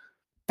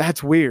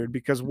 That's weird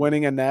because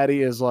winning a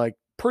natty is like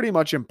pretty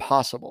much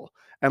impossible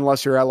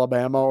unless you're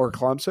Alabama or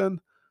Clemson.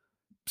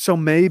 So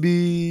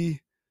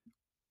maybe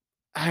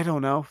I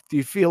don't know. Do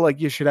you feel like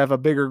you should have a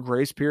bigger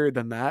grace period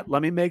than that?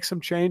 Let me make some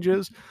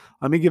changes.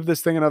 Let me give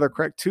this thing another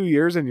crack. 2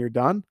 years and you're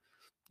done.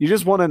 You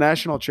just won a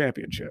national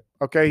championship.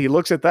 Okay. He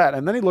looks at that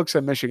and then he looks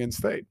at Michigan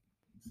State.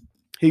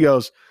 He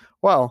goes,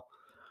 well,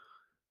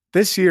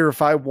 this year,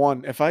 if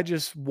I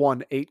just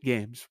won 8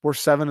 games, we're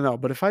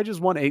 7-0. But if I just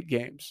won 8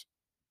 games,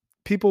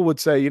 people would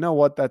say, you know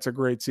what? That's a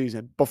great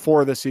season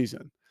before the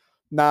season.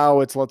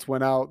 Now it's let's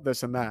win out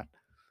this and that.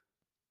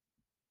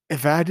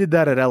 If I did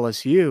that at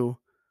LSU,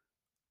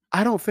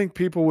 I don't think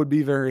people would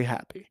be very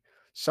happy.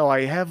 So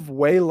I have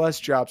way less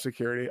job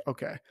security.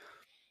 Okay.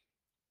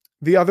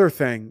 The other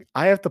thing,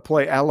 I have to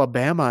play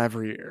Alabama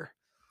every year.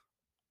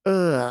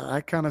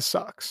 That kind of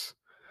sucks.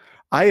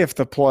 I have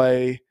to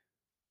play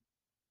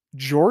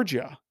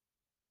Georgia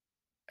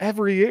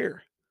every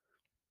year.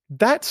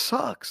 That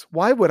sucks.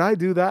 Why would I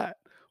do that?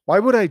 Why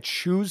would I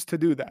choose to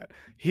do that?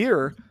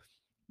 Here,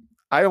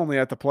 I only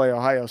have to play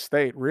Ohio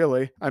State,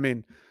 really. I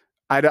mean,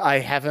 I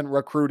haven't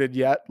recruited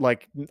yet.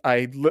 Like,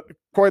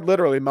 quite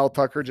literally, Mel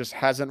Tucker just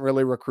hasn't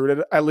really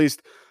recruited. At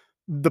least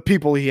the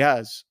people he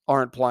has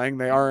aren't playing.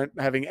 They aren't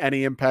having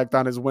any impact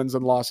on his wins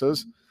and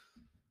losses.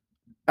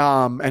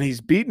 And he's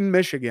beaten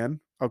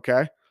Michigan.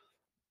 Okay.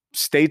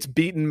 State's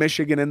beaten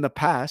Michigan in the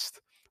past,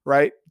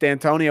 right?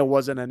 D'Antonio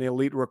wasn't an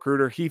elite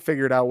recruiter. He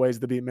figured out ways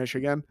to beat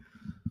Michigan.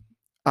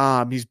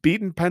 He's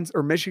beaten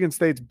Michigan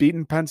State's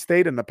beaten Penn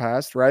State in the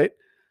past, right?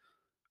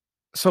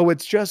 So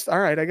it's just, all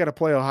right, I got to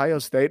play Ohio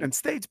State, and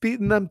State's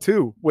beating them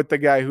too with the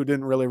guy who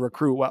didn't really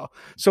recruit well.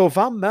 So if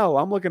I'm Mel,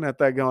 I'm looking at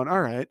that going,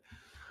 all right.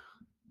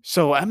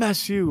 So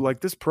MSU,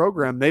 like this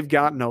program, they've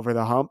gotten over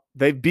the hump.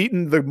 They've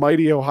beaten the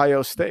mighty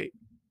Ohio State.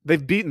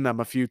 They've beaten them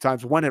a few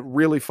times when it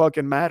really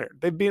fucking mattered.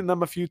 They've beaten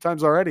them a few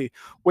times already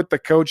with the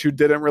coach who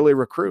didn't really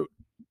recruit.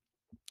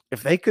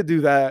 If they could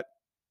do that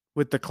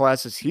with the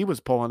classes he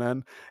was pulling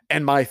in,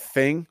 and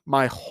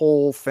my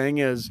whole thing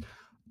is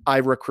I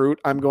recruit,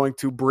 I'm going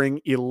to bring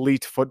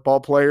elite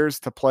football players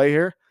to play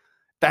here.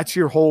 That's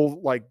your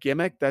whole like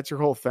gimmick. That's your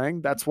whole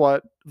thing. That's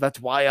why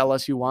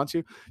LSU wants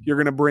you. You're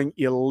going to bring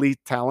elite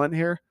talent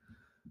here.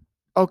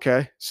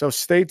 Okay. So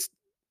State's,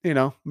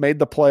 made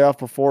the playoff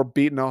before,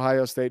 beating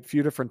Ohio State a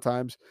few different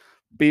times,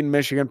 beating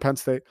Michigan, Penn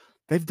State.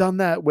 They've done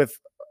that with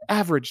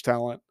average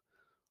talent.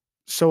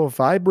 So if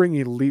I bring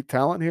elite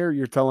talent here,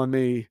 you're telling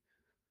me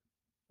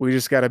we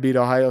just got to beat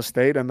Ohio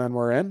State and then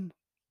we're in?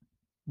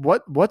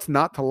 What's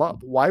not to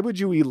love? Why would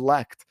you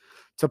elect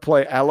to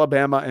play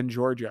Alabama and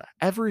Georgia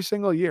every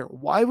single year?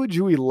 Why would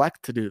you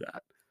elect to do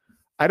that?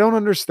 I don't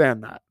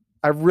understand that.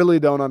 I really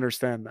don't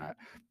understand that.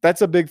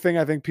 That's a big thing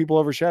I think people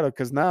overshadow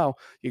because now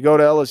you go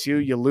to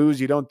LSU, you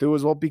lose, you don't do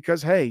as well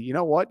because, hey, you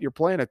know what? You're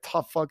playing a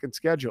tough fucking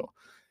schedule.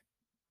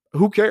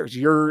 Who cares?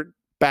 You're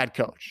bad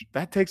coach.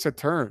 That takes a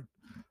turn.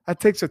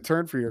 That takes a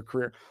turn for your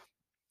career.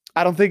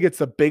 I don't think it's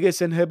the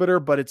biggest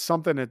inhibitor, but it's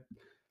something that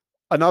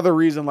Another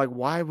reason, like,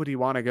 why would he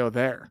want to go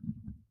there?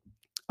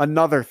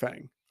 Another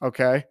thing,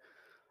 okay?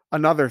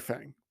 Another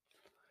thing.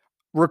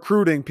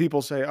 Recruiting,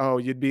 people say, "Oh,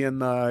 you'd be in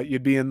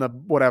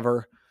the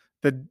whatever,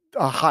 the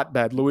a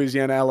hotbed,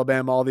 Louisiana,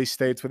 Alabama, all these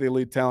states with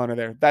elite talent are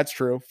there." That's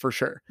true for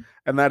sure,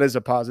 and that is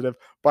a positive.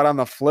 But on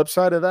the flip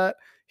side of that,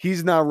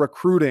 he's now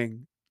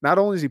recruiting. Not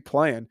only is he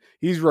playing,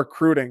 he's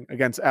recruiting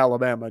against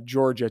Alabama,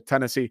 Georgia,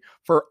 Tennessee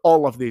for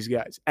all of these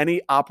guys.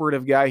 Any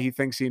operative guy he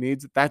thinks he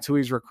needs, that's who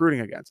he's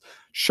recruiting against.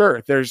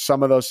 Sure, there's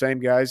some of those same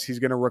guys he's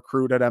going to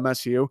recruit at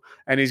MSU,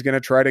 and he's going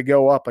to try to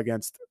go up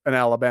against an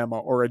Alabama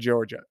or a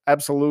Georgia.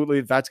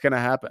 Absolutely, that's going to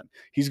happen.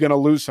 He's going to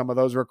lose some of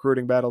those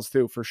recruiting battles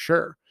too, for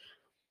sure.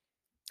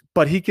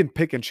 But he can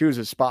pick and choose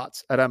his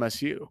spots at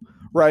MSU,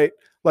 right?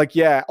 Like,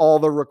 yeah, all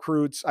the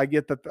recruits, I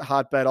get that the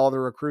hotbed, all the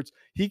recruits,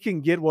 he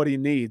can get what he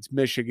needs.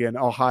 Michigan,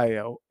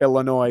 Ohio,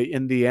 Illinois,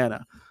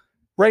 Indiana.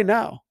 Right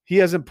now, he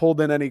hasn't pulled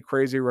in any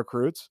crazy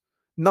recruits.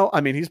 No, I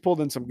mean, he's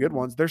pulled in some good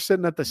ones. They're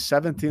sitting at the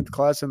 17th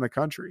class in the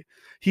country.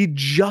 He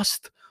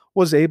just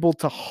was able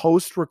to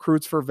host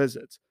recruits for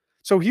visits.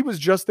 So he was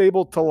just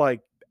able to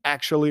like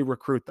actually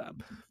recruit them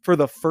for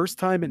the first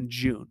time in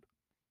June.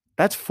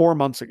 That's 4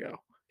 months ago.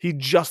 He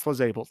just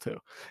was able to.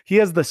 He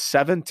has the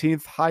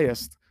 17th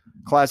highest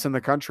class in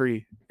the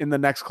country in the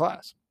next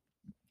class.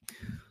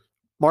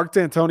 Mark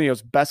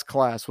D'Antonio's best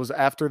class was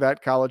after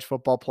that college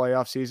football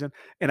playoff season,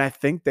 and I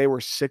think they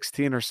were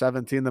 16 or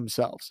 17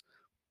 themselves.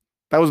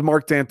 That was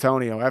Mark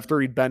D'Antonio after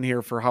he'd been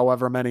here for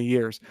however many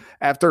years,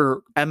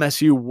 after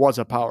MSU was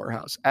a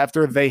powerhouse,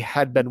 after they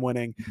had been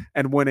winning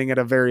and winning at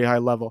a very high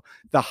level.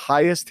 The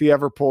highest he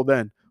ever pulled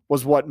in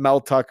was what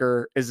Mel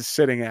Tucker is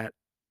sitting at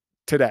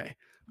today.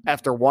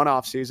 After one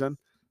offseason,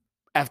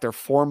 after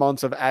 4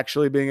 months of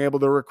actually being able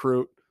to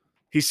recruit,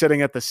 he's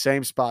sitting at the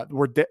same spot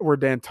where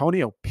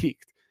D'Antonio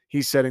peaked.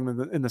 He's sitting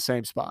in the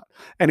same spot,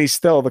 and he's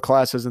still, the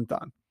class isn't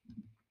done.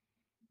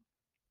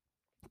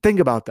 Think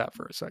about that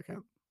for a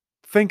second.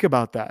 Think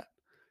about that.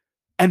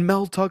 And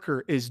Mel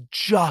Tucker is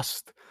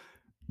just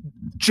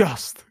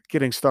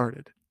getting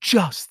started.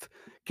 Just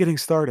getting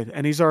started.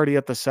 And he's already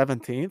at the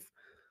 17th.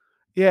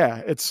 Yeah,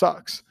 it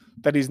sucks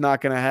that he's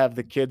not going to have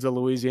the kids of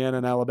Louisiana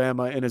and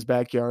Alabama in his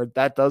backyard.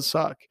 That does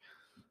suck.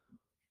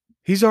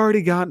 He's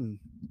already gotten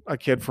a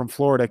kid from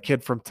Florida, a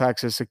kid from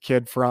Texas, a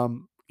kid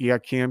from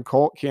Keon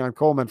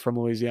Coleman from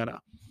Louisiana.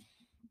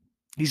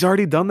 He's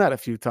already done that a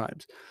few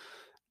times.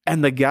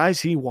 And the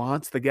guys he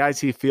wants, the guys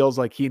he feels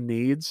like he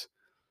needs,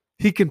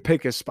 he can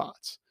pick his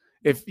spots.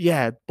 If,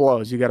 yeah, it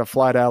blows. You got to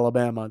fly to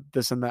Alabama,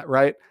 this and that,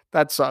 right?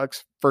 That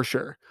sucks for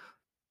sure.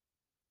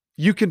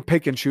 You can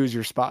pick and choose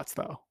your spots,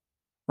 though,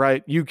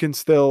 right? You can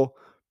still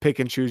pick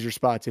and choose your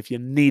spots if you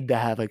need to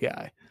have a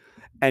guy.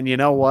 And you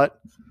know what?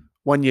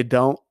 When you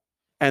don't,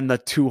 and the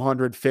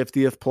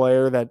 250th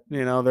player that,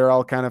 they're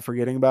all kind of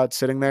forgetting about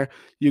sitting there,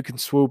 you can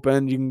swoop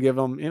in, you can give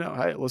them,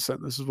 hey, listen,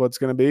 this is what's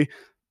going to be.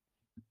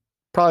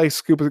 Probably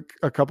scoop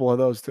a couple of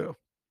those too.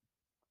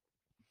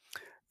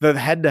 The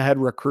head-to-head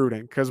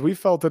recruiting, because we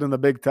felt it in the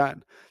Big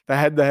Ten. The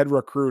head-to-head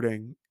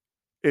recruiting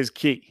is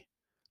key,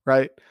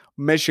 right?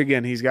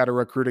 Michigan, he's got to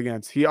recruit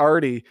against. He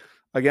already,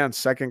 again,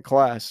 second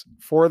class,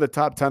 4 of the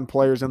top 10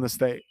 players in the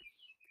state.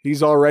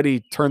 He's already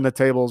turned the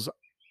tables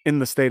in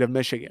the state of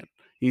Michigan.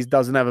 He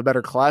doesn't have a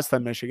better class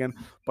than Michigan,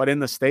 but in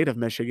the state of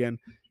Michigan,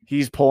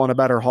 he's pulling a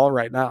better haul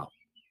right now.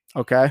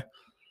 Okay?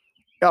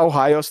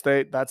 Ohio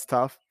State, that's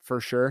tough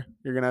for sure.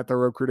 You're going to have to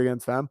recruit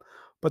against them.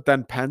 But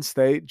then Penn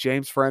State,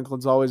 James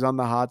Franklin's always on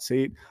the hot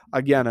seat.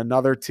 Again,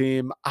 another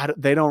team,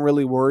 they don't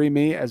really worry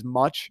me as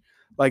much.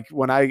 Like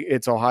when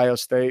it's Ohio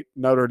State,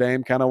 Notre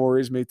Dame kind of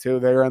worries me too.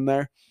 They're in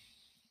there.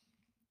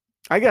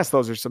 I guess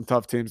those are some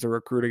tough teams to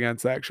recruit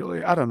against,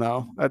 actually. I don't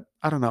know.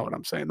 I don't know what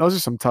I'm saying. Those are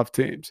some tough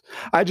teams.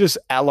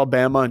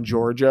 Alabama and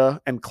Georgia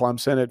and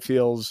Clemson, it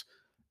feels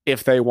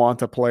if they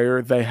want a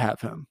player, they have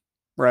him,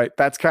 right?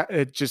 That's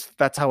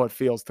how it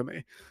feels to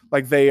me.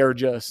 Like they are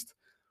just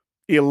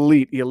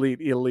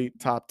elite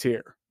top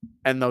tier.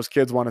 And those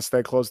kids want to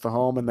stay close to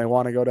home and they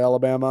want to go to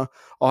Alabama.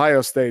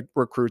 Ohio State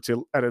recruits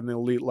at an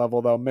elite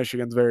level, though.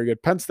 Michigan's very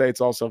good. Penn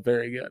State's also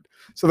very good.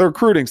 So the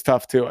recruiting's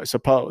tough too, I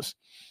suppose.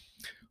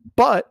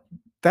 But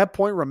that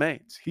point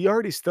remains. He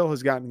already still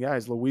has gotten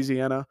guys,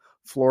 Louisiana,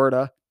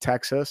 Florida,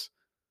 Texas.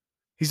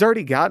 He's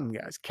already gotten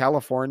guys.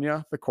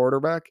 California, the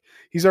quarterback.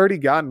 He's already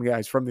gotten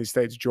guys from these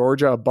states.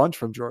 Georgia, a bunch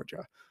from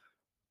Georgia.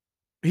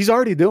 He's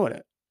already doing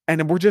it.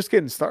 And we're just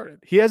getting started.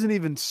 He hasn't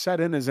even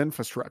set in his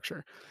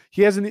infrastructure.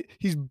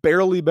 He's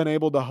barely been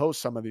able to host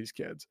some of these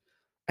kids.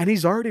 And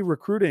he's already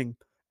recruiting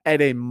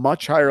at a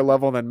much higher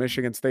level than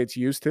Michigan State's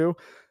used to.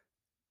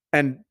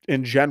 And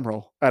in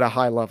general, at a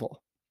high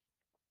level.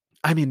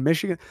 I mean,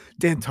 Michigan,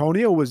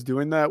 D'Antonio was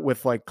doing that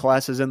with like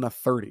classes in the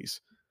 30s,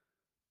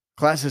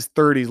 classes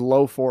 30s,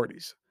 low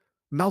 40s.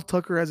 Mel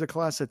Tucker has a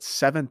class at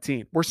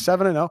 17. We're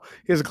 7-0.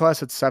 He has a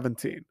class at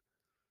 17.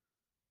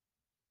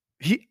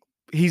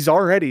 He's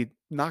already,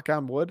 knock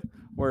on wood,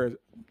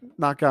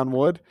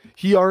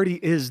 he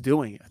already is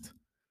doing it.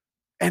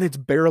 And it's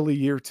barely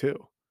year 2.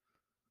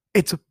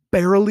 It's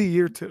barely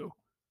year 2.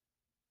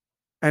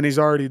 And he's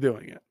already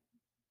doing it.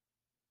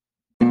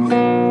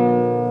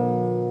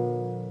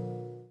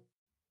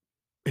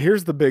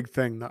 Here's the big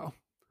thing, though.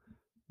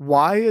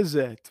 Why is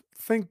it?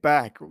 Think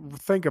back,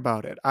 think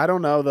about it. I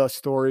don't know the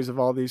stories of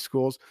all these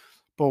schools,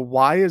 but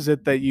why is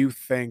it that you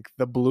think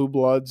the Blue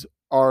Bloods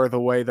are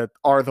the way that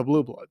are the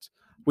Blue Bloods?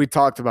 We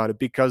talked about it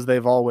because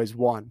they've always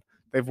won.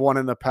 They've won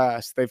in the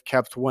past. They've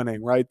kept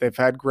winning, right? They've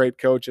had great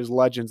coaches,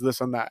 legends,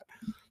 this and that.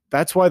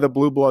 That's why the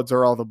Blue Bloods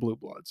are all the Blue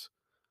Bloods.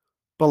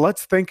 But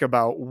let's think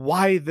about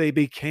why they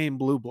became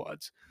Blue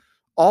Bloods.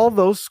 All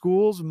those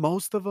schools,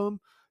 most of them,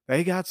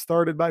 they got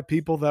started by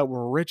people that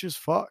were rich as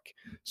fuck.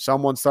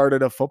 Someone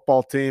started a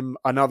football team,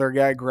 another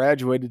guy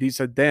graduated. He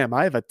said, "Damn,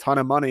 I have a ton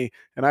of money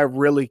and I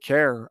really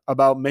care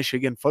about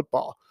Michigan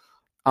football.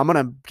 I'm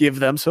going to give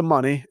them some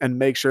money and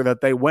make sure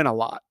that they win a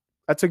lot.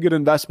 That's a good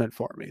investment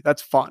for me.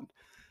 That's fun."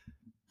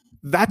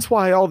 That's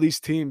why all these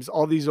teams,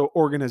 all these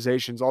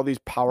organizations, all these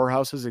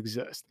powerhouses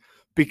exist,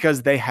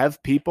 because they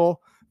have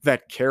people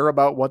that care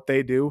about what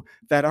they do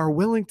that are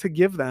willing to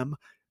give them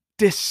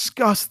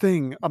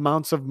disgusting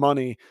amounts of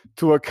money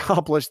to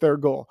accomplish their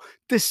goal.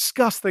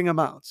 Disgusting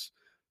amounts.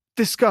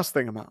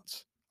 Disgusting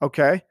amounts.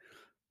 Okay?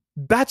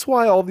 That's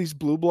why all these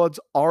blue bloods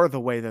are the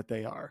way that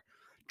they are.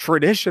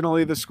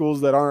 Traditionally, the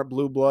schools that aren't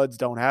blue bloods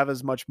don't have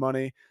as much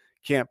money,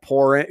 can't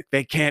pour it.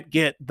 They can't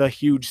get the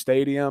huge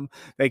stadium.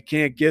 They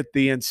can't get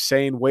the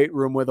insane weight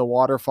room with a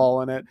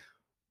waterfall in it.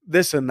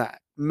 This and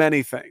that.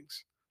 Many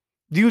things.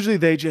 Usually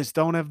they just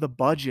don't have the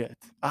budget.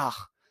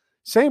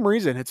 Same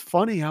reason. It's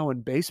funny how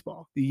in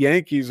baseball, the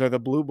Yankees are the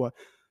blue blood.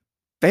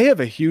 They have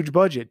a huge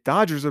budget.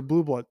 Dodgers are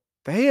blue blood.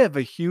 They have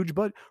a huge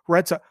budget.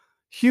 Red Sox,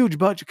 huge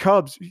budget.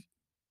 Cubs.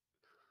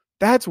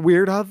 That's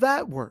weird how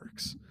that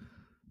works.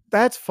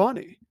 That's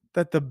funny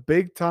that the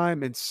big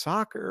time in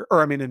soccer,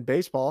 or I mean in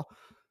baseball,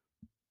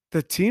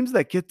 the teams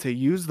that get to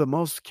use the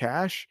most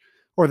cash,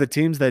 or the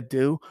teams that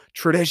do,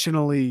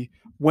 traditionally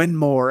win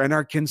more and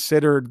are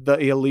considered the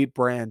elite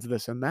brands,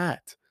 this and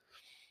that.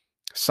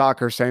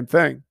 Soccer, same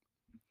thing.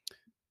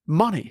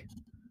 Money.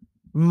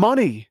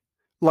 Money,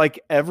 like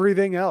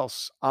everything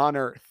else on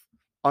earth,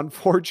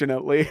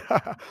 unfortunately,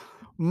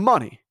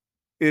 money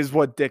is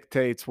what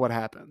dictates what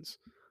happens.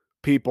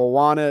 People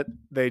want it,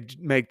 they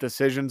make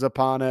decisions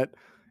upon it.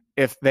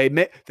 If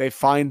they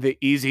find the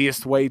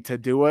easiest way to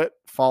do it,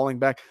 falling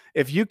back.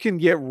 If you can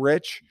get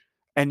rich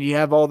and you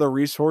have all the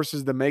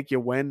resources to make you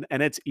win,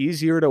 and it's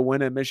easier to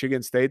win at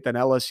Michigan State than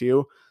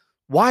LSU,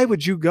 why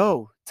would you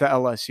go to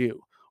LSU?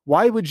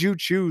 Why would you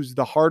choose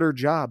the harder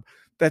job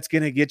that's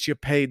going to get you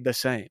paid the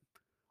same?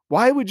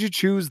 Why would you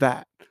choose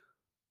that?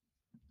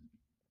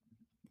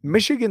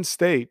 Michigan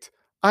State,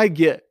 I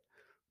get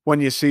when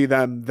you see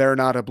them, they're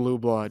not a blue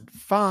blood.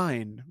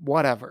 Fine,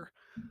 whatever.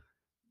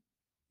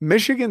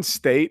 Michigan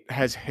State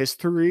has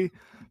history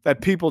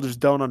that people just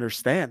don't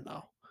understand,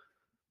 though.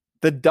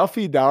 The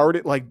Duffy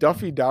Dougherty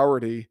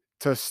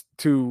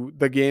to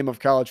the game of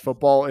college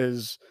football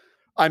is,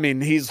 I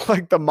mean, he's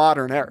like the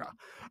modern era.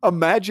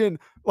 Imagine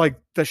like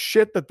the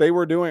shit that they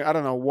were doing. I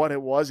don't know what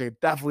it was.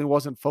 It definitely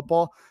wasn't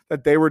football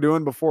that they were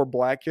doing before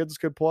black kids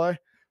could play.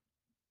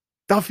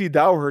 Duffy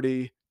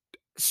Dougherty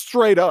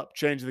straight up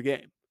changed the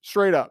game.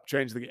 Straight up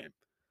changed the game.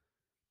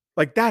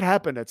 Like that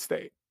happened at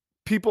State.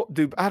 People,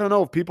 dude, I don't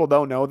know if people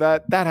don't know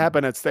that. That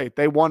happened at State.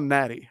 They won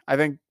Natty. I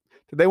think,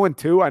 did they win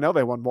two? I know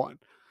they won one.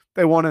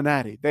 They won a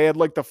Natty. They had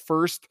like the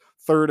first,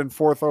 third, and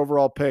fourth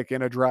overall pick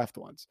in a draft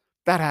once.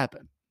 That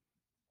happened.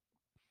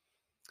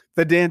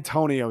 The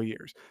D'Antonio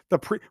years.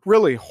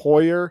 Really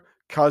Hoyer,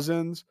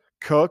 Cousins,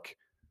 Cook,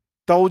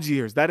 those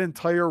years, that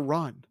entire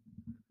run.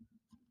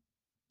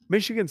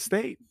 Michigan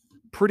State,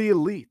 pretty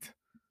elite.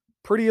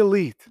 Pretty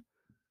elite.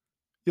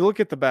 You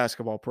look at the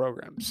basketball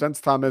program. Since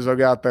Tom Izzo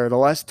got there, the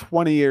last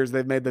 20 years,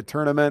 they've made the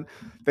tournament.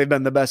 They've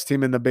been the best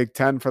team in the Big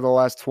Ten for the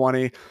last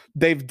 20.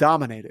 They've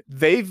dominated.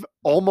 They've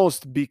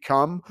almost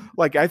become,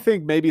 like, I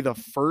think maybe the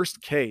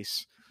first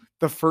case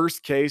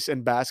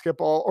in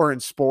basketball or in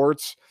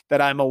sports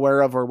that I'm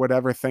aware of or would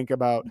ever think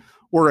about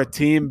where a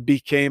team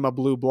became a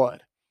blue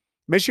blood.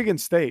 Michigan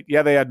State,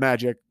 yeah, they had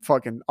magic.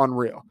 Fucking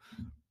unreal.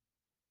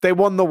 They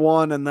won the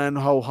one and then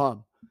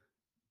ho-hum.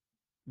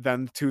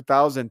 Then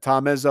 2000,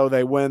 Tom Izzo,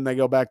 they win. They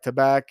go back to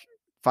back.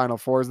 Final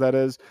fours, that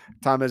is.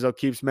 Tom Izzo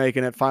keeps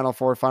making it. Final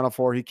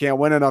four. He can't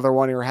win another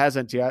one or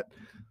hasn't yet,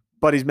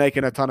 but he's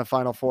making a ton of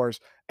Final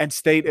Fours. And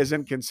State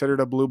isn't considered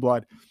a blue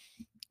blood.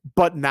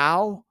 But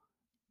now,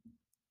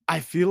 I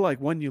feel like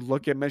when you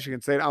look at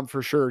Michigan State, I'm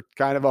for sure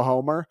kind of a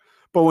homer.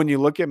 But when you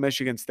look at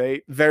Michigan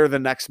State, they're the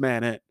next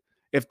man in.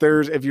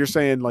 If you're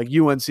saying like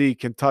UNC,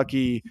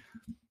 Kentucky,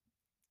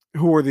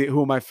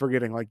 who am I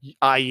forgetting? Like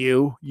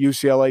IU,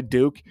 UCLA,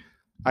 Duke.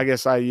 I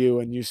guess IU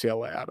and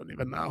UCLA, I don't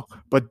even know.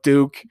 But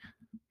Duke,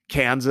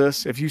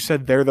 Kansas, if you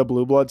said they're the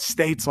blue blood,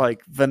 State's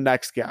like the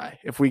next guy.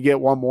 If we get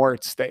one more,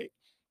 it's State.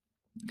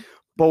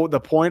 But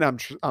the point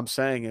I'm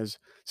saying is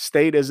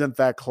State isn't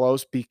that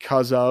close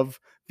because of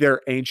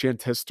their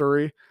ancient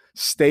history.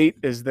 State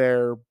is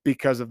there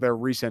because of their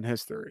recent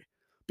history.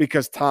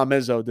 Because Tom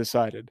Izzo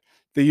decided.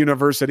 The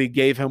university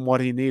gave him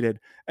what he needed,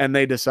 and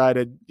they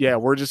decided, yeah,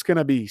 we're just going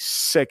to be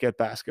sick at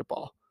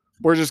basketball.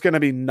 We're just going to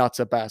be nuts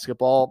at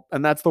basketball,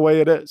 and that's the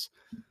way it is.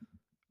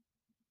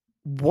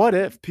 What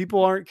if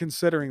people aren't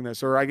considering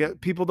this, or I get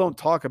people don't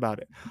talk about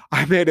it?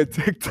 I made a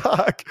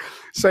TikTok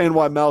saying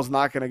why Mel's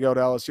not going to go to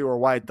LSU or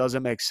why it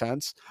doesn't make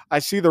sense. I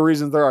see the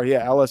reasons there are.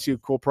 Yeah,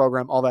 LSU, cool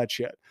program, all that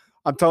shit.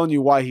 I'm telling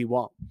you why he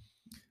won't.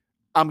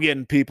 I'm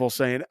getting people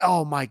saying,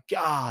 oh my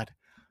God,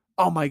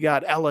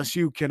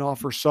 LSU can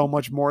offer so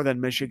much more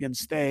than Michigan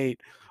State.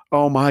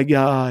 Oh my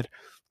God.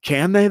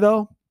 Can they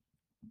though?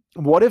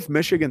 What if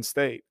Michigan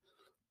State,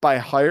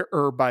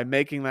 by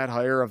making that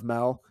hire of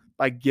Mel,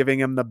 by giving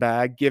him the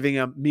bag,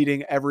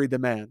 meeting every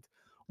demand,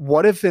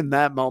 what if in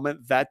that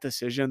moment, that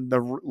decision,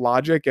 the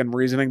logic and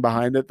reasoning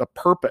behind it, the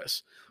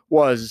purpose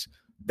was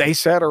they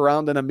sat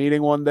around in a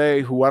meeting one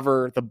day,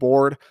 whoever the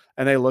board,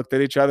 and they looked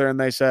at each other and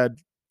they said,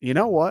 you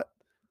know what?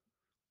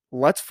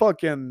 Let's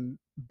fucking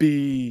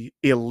be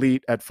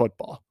elite at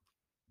football.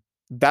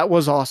 That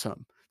was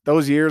awesome.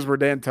 Those years where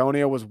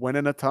D'Antonio was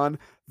winning a ton,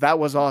 that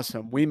was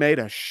awesome. We made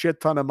a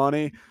shit ton of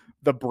money.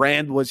 The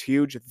brand was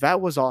huge.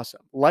 That was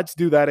awesome. Let's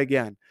do that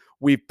again.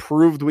 We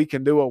proved we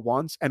can do it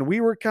once. And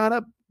we were kind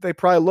of,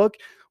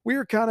 we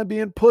were kind of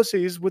being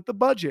pussies with the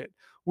budget.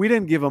 We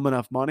didn't give them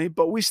enough money,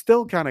 but we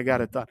still kind of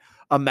got it done.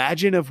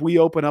 Imagine if we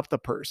open up the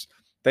purse.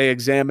 They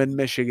examine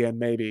Michigan,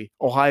 maybe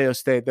Ohio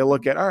State. They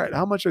look at, all right,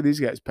 how much are these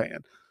guys paying?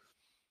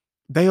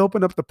 They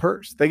opened up the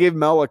purse. They gave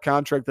Mel a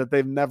contract that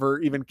they've never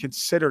even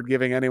considered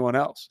giving anyone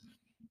else.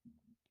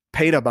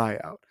 Paid a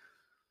buyout.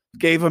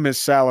 Gave him his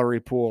salary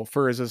pool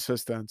for his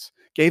assistants.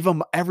 Gave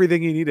him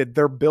everything he needed.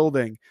 They're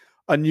building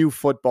a new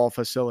football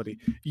facility.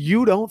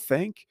 You don't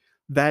think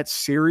that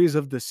series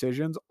of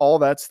decisions, all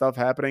that stuff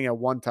happening at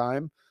one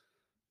time,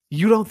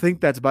 you don't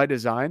think that's by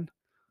design?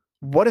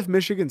 What if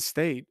Michigan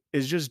State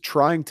is just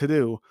trying to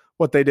do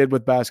what they did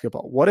with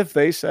basketball? What if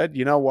they said,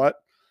 you know what?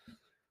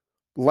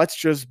 Let's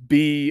just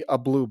be a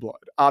blue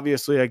blood.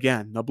 Obviously,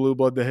 again, the blue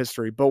blood, the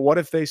history. But what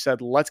if they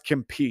said, let's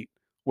compete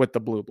with the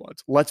blue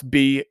bloods? Let's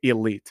be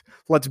elite.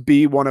 Let's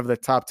be one of the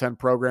top 10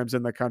 programs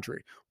in the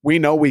country. We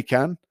know we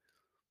can.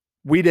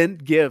 We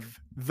didn't give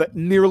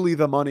nearly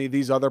the money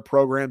these other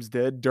programs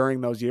did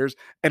during those years,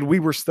 and we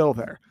were still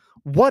there.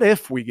 What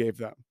if we gave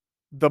them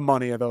the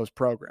money of those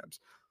programs?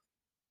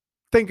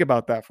 Think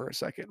about that for a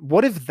second.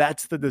 What if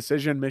that's the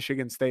decision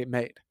Michigan State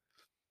made?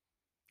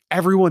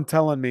 Everyone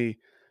telling me,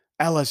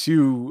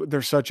 LSU,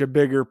 they're such a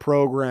bigger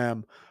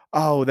program.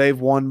 Oh, they've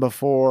won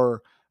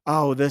before.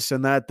 Oh, this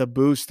and that, the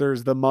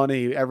boosters, the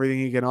money, everything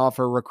you can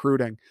offer,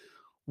 recruiting.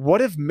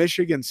 What if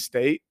Michigan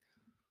State,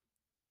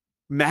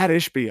 Matt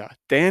Ishbia,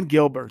 Dan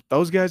Gilbert,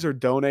 those guys are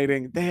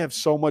donating. They have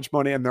so much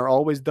money and they're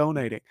always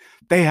donating.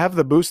 They have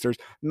the boosters,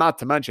 not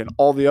to mention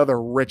all the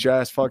other rich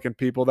ass fucking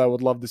people that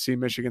would love to see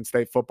Michigan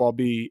State football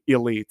be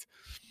elite.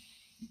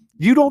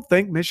 You don't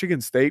think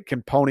Michigan State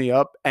can pony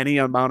up any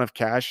amount of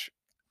cash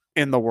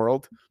in the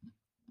world?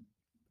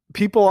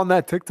 People on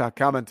that TikTok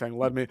commenting,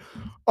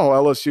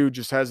 LSU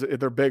just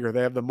they're bigger.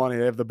 They have the money.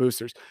 They have the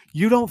boosters.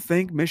 You don't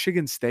think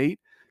Michigan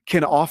State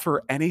can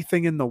offer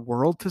anything in the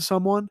world to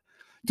someone?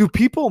 Do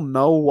people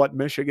know what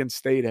Michigan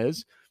State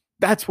is?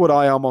 That's what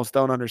I almost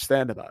don't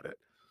understand about it.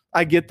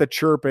 I get the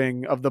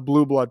chirping of the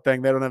blue blood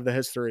thing. They don't have the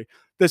history,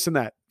 this and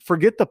that.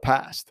 Forget the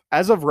past.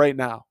 As of right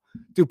now,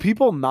 do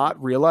people not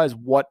realize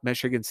what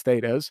Michigan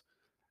State is?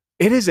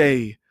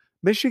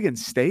 Michigan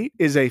State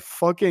is a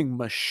fucking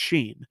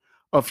machine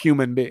of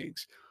human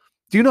beings.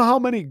 Do you know how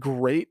many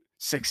great,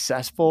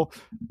 successful,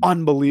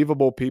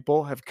 unbelievable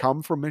people have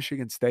come from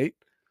Michigan State?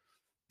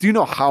 Do you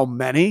know how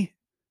many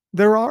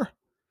there are?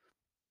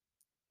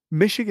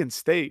 Michigan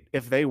State,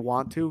 if they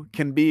want to,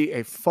 can be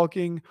a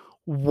fucking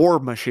war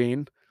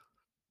machine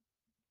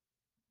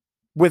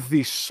with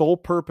the sole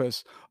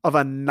purpose of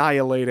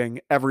annihilating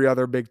every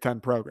other Big Ten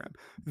program.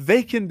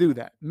 They can do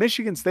that.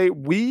 Michigan State,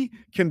 we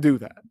can do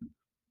that.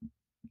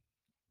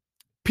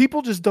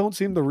 People just don't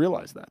seem to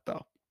realize that,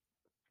 though.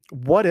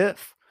 What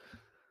if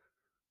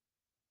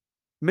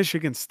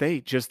Michigan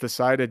State just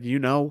decided, you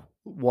know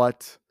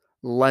what?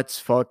 Let's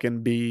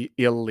fucking be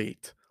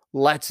elite.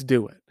 Let's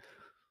do it.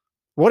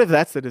 What if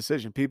that's the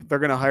decision? They're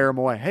going to hire him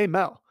away. Hey,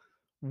 Mel,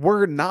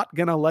 we're not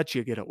going to let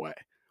you get away.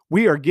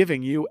 We are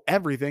giving you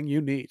everything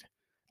you need.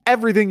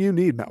 Everything you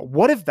need, Mel.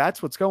 What if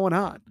that's what's going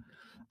on?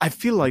 I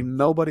feel like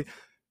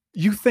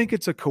you think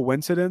it's a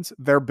coincidence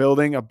they're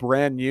building a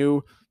brand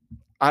new,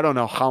 I don't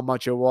know how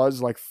much it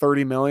was, like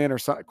 30 million or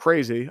something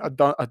crazy,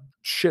 a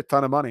shit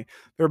ton of money.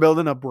 They're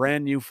building a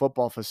brand new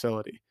football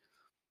facility.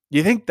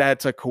 You think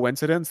that's a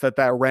coincidence that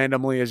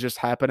randomly is just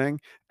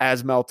happening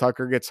as Mel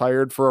Tucker gets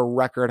hired for a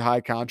record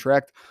high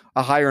contract,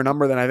 a higher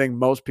number than I think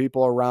most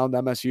people around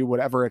MSU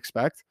would ever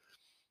expect,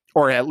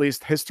 or at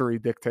least history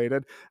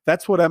dictated?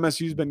 That's what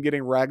MSU's been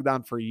getting ragged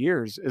on for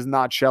years, is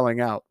not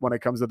shelling out when it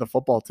comes to the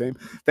football team.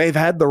 They've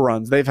had the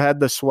runs. They've had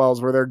the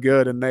swells where they're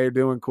good and they're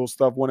doing cool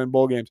stuff, winning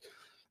bowl games.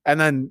 And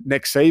then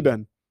Nick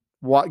Saban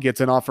gets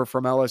an offer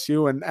from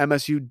LSU and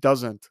MSU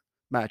doesn't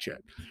match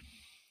it.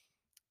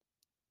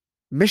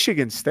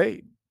 Michigan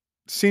State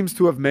seems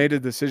to have made a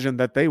decision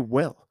that they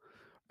will.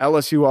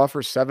 LSU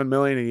offers $7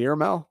 million a year,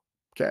 Mel.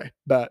 Okay,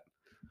 bet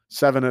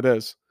 $7 it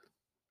is.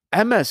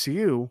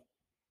 MSU,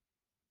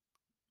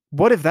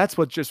 what if that's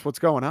what's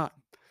going on?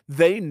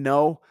 They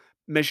know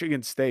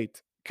Michigan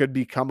State could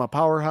become a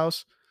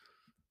powerhouse.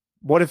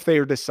 What if they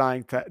are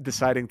deciding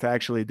to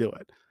actually do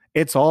it?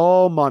 It's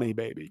all money,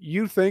 baby.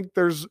 You think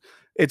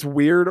it's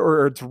weird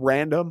or it's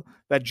random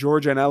that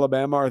Georgia and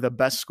Alabama are the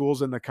best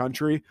schools in the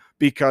country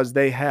because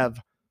they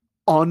have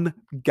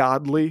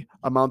ungodly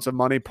amounts of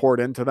money poured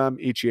into them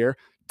each year.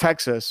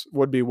 Texas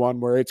would be one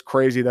where it's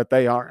crazy that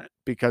they aren't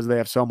because they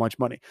have so much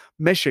money.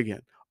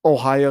 Michigan,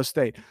 Ohio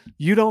State.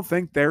 You don't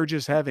think they're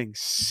just having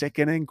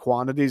sickening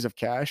quantities of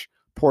cash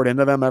poured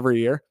into them every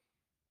year?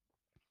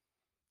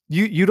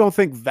 You don't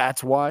think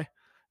that's why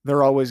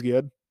they're always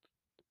good?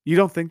 You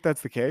don't think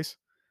that's the case?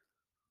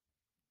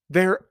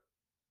 They're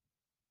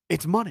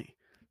it's money.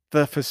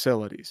 The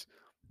facilities,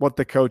 what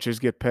the coaches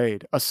get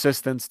paid,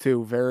 assistants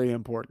too, very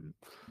important.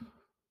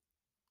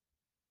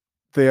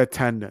 The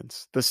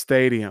attendance, the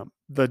stadium,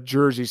 the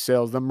jersey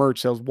sales, the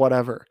merch sales,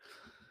 whatever.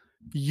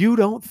 You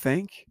don't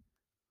think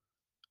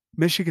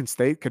Michigan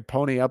State could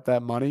pony up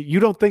that money? You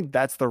don't think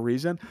that's the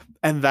reason?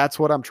 And that's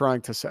what I'm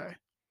trying to say.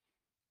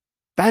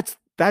 That's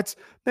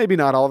maybe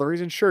not all the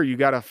reason. Sure, you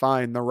got to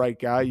find the right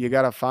guy. You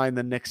got to find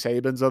the Nick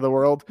Sabans of the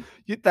world.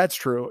 That's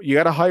true. You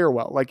got to hire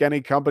well, like any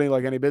company,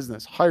 like any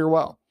business. Hire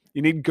well.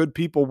 You need good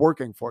people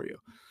working for you.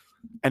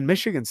 And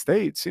Michigan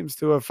State seems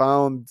to have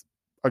found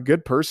a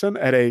good person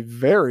at a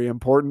very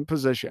important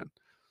position.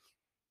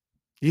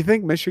 You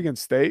think Michigan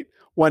State,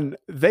 when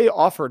they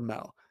offered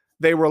Mel,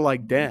 they were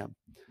like, damn,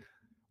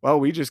 well,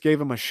 we just gave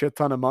him a shit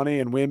ton of money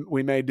and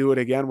we may do it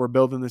again. We're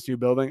building this new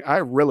building. I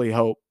really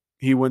hope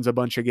he wins a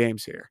bunch of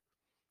games here.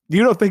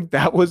 You don't think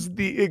that was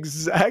the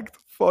exact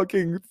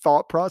fucking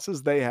thought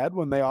process they had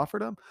when they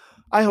offered him?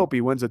 I hope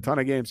he wins a ton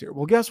of games here.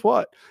 Well, guess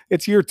what?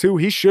 It's year 2.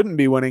 He shouldn't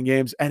be winning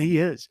games, and he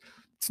is.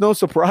 It's no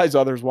surprise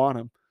others want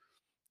him.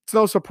 It's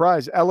no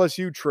surprise.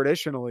 LSU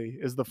traditionally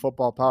is the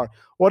football power.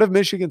 What if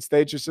Michigan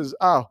State just says,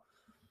 oh,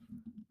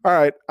 all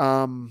right,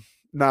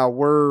 now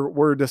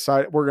we're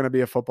deciding we're going to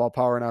be a football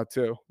power now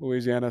too,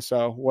 Louisiana.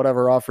 So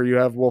whatever offer you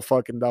have, we'll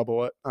fucking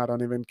double it. I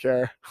don't even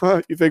care.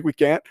 You think we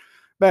can't?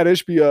 Matt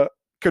Ishbia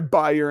could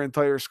buy your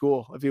entire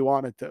school if he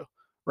wanted to,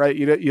 right?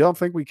 You don't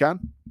think we can?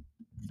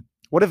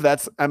 What if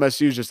that's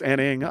MSU just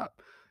anteing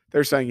up?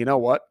 They're saying, you know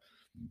what?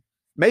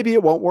 Maybe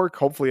it won't work.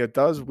 Hopefully it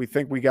does. We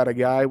think we got a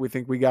guy. We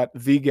think we got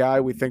the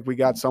guy. We think we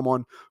got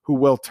someone who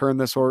will turn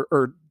this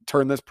or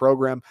turn this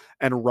program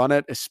and run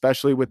it,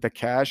 especially with the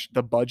cash,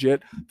 the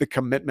budget, the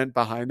commitment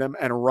behind them,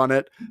 and run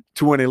it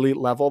to an elite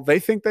level. They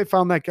think they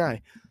found that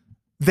guy.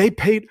 They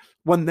paid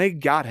when they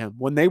got him,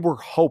 when they were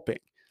hoping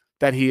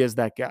that he is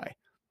that guy.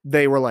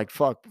 They were like,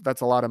 fuck,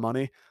 that's a lot of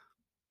money.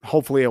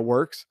 Hopefully it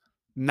works.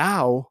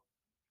 Now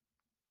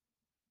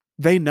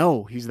they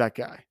know he's that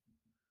guy.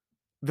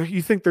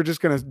 You think they're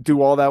just going to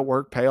do all that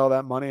work, pay all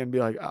that money, and be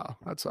like, oh,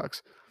 that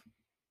sucks?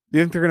 You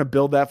think they're going to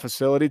build that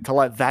facility to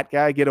let that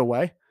guy get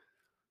away?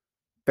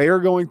 They are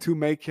going to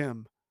make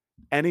him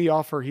any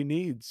offer he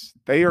needs.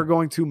 They are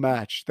going to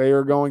match. They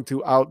are going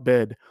to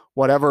outbid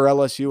whatever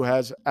LSU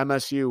has.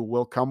 MSU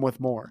will come with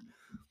more.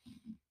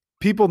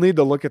 People need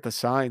to look at the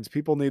signs.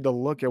 People need to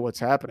look at what's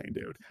happening,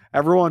 dude.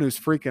 Everyone who's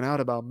freaking out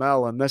about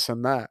Mel and this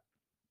and that.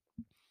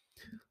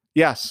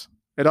 Yes,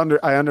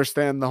 I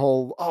understand the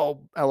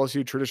whole,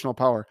 LSU traditional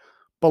power.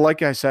 But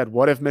like I said,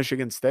 what if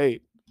Michigan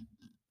State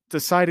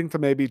deciding to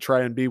maybe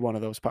try and be one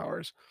of those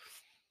powers?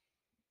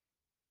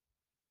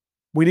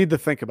 We need to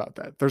think about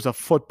that. There's a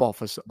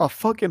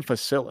fucking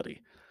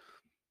facility.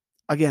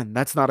 Again,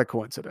 that's not a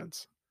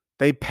coincidence.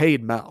 They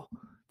paid Mel.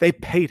 They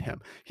paid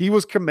him. He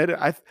was committed.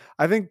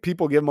 I think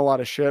people give him a lot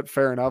of shit.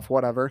 Fair enough,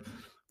 whatever.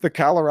 The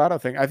Colorado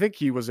thing, I think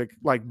he was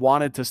like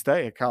wanted to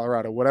stay at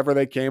Colorado. Whatever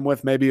they came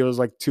with, maybe it was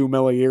like $2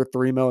 million a year,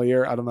 $3 million a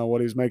year. I don't know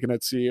what he was making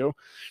at CU.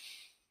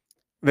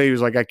 He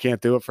was like, I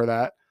can't do it for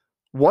that.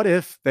 What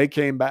if they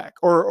came back?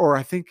 Or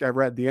I think I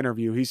read the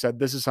interview. He said,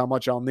 this is how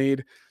much I'll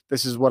need.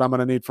 This is what I'm going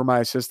to need for my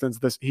assistants.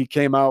 He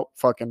came out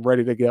fucking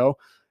ready to go.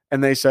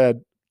 And they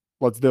said,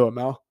 let's do it,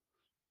 Mel.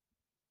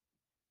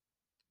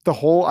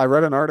 I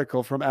read an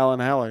article from Alan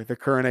Haller, the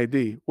current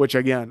AD, which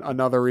again,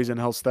 another reason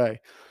he'll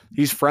stay.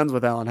 He's friends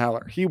with Alan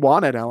Haller. He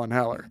wanted Alan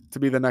Haller to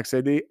be the next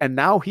AD, and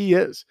now he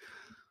is.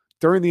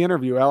 During the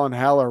interview, Alan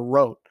Haller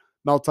wrote,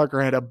 Mel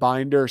Tucker had a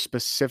binder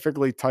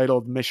specifically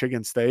titled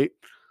Michigan State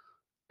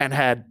and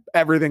had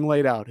everything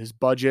laid out, his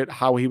budget,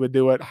 how he would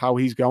do it, how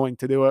he's going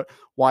to do it,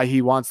 why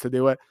he wants to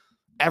do it,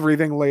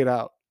 everything laid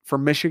out for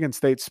Michigan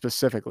State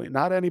specifically,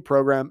 not any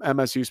program,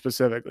 MSU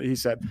specifically. He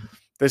said,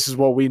 this is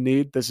what we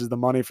need. This is the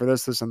money for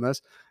this, this, and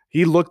this.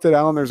 He looked at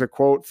Alan. There's a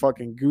quote,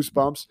 fucking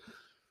goosebumps.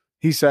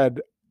 He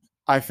said,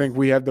 I think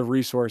we have the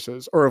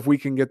resources, or if we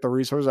can get the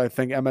resources, I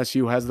think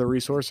MSU has the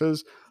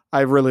resources.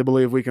 I really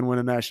believe we can win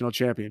a national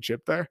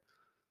championship there.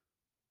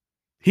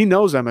 He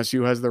knows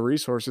MSU has the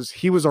resources.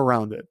 He was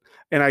around it.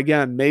 And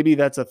again, maybe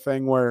that's a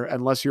thing where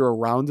unless you're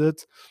around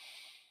it,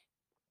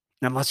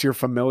 unless you're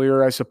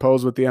familiar, I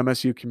suppose, with the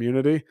MSU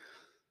community,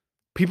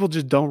 people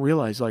just don't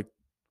realize, like,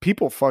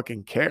 people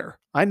fucking care.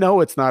 I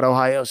know it's not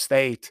Ohio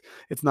State.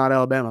 It's not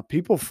Alabama.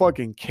 People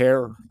fucking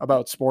care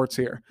about sports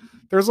here.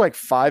 There's like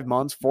 5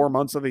 months, 4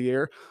 months of the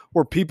year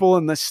where people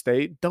in this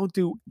state don't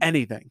do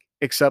anything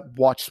except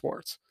watch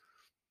sports.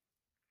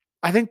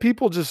 I think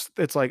people just,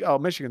 it's like, oh,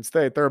 Michigan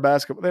State, they're a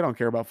basketball. They don't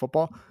care about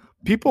football.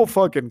 People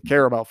fucking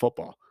care about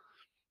football.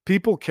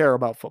 People care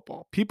about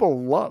football.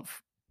 People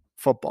love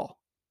football.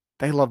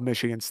 They love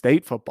Michigan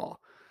State football.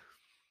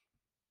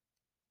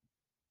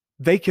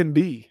 They can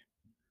be.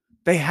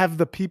 They have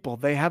the people.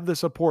 They have the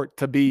support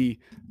to be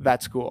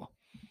that school.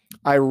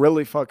 I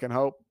really fucking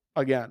hope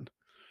again.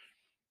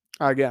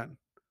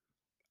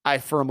 I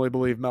firmly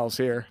believe Mel's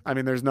here. I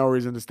mean, there's no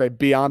reason to stay.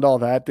 Beyond all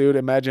that, dude,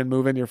 imagine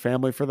moving your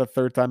family for the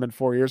third time in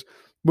 4 years.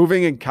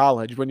 Moving in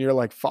college when you're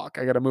like, fuck,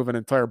 I got to move an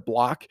entire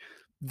block.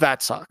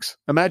 That sucks.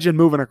 Imagine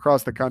moving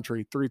across the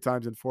country 3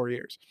 times in 4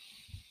 years.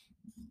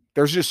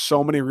 There's just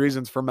so many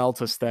reasons for Mel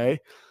to stay.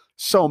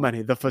 So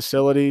many. The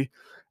facility,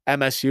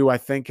 MSU, I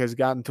think, has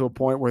gotten to a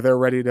point where they're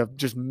ready to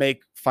just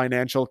make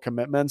financial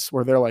commitments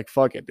where they're like,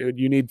 fuck it, dude.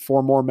 You need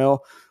 $4 more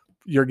mil.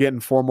 You're getting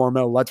 $4 more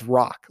mil. Let's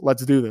rock.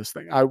 Let's do this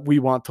thing. We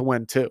want to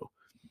win too.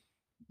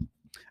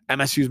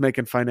 MSU's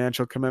making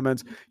financial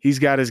commitments. He's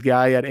got his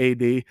guy at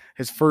AD.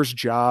 His first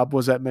job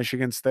was at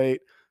Michigan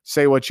State.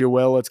 Say what you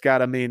will. It's got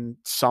to mean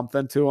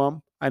something to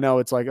him. I know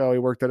it's like, oh, he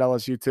worked at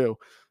LSU too.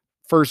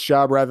 First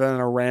job rather than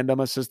a random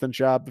assistant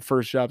job. The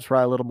first job's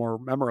probably a little more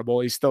memorable.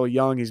 He's still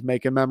young. He's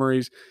making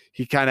memories.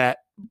 He kind of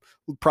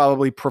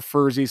probably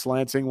prefers East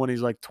Lansing when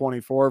he's like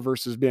 24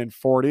 versus being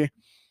 40.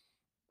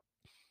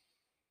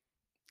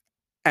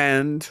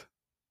 And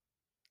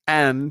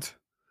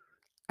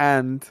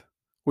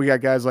we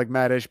got guys like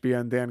Matt Ishbia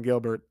and Dan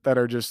Gilbert that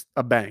are just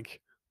a bank.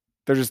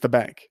 They're just a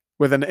bank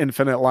with an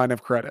infinite line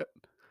of credit.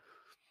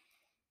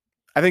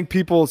 I think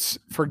people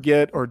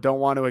forget or don't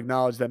want to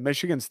acknowledge that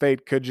Michigan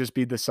State could just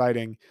be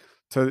deciding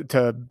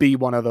to be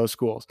one of those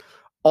schools.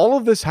 All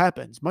of this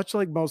happens, much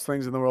like most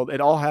things in the world, it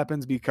all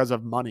happens because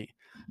of money.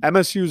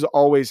 MSU's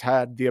always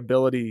had the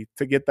ability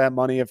to get that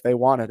money if they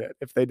wanted it,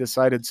 if they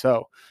decided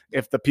so,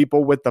 if the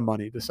people with the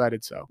money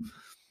decided so.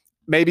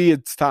 Maybe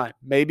it's time.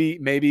 Maybe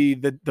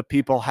the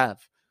people have.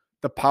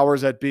 The powers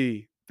that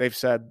be, they've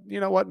said, you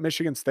know what,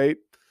 Michigan State,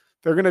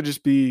 they're going to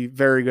just be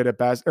very good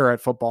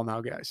at football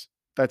now, guys.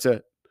 That's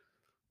it.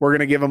 We're going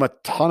to give them a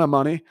ton of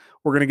money.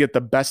 We're going to get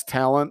the best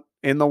talent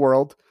in the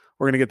world.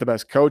 We're going to get the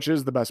best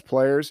coaches, the best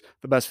players,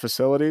 the best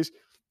facilities,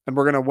 and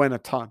we're going to win a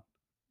ton.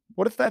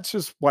 What if that's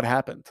just what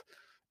happened?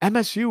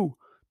 MSU,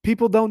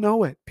 people don't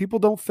know it. People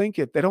don't think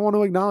it. They don't want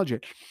to acknowledge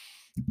it.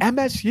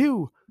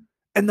 MSU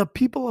and the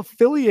people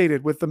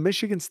affiliated with the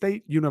Michigan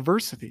State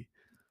University,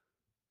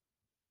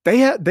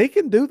 they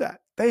can do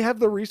that. They have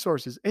the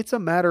resources. It's a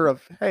matter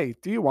of, hey,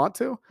 do you want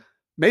to?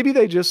 Maybe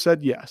they just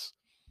said yes.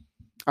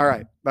 All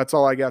right, that's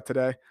all I got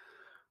today.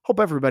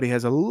 Hope everybody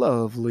has a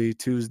lovely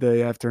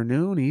Tuesday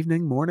afternoon,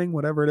 evening, morning,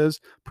 whatever it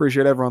is.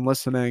 Appreciate everyone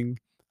listening.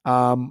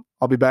 I'll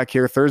be back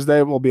here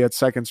Thursday. We'll be at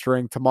Second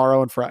String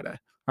tomorrow and Friday.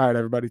 All right,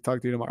 everybody.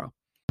 Talk to you tomorrow.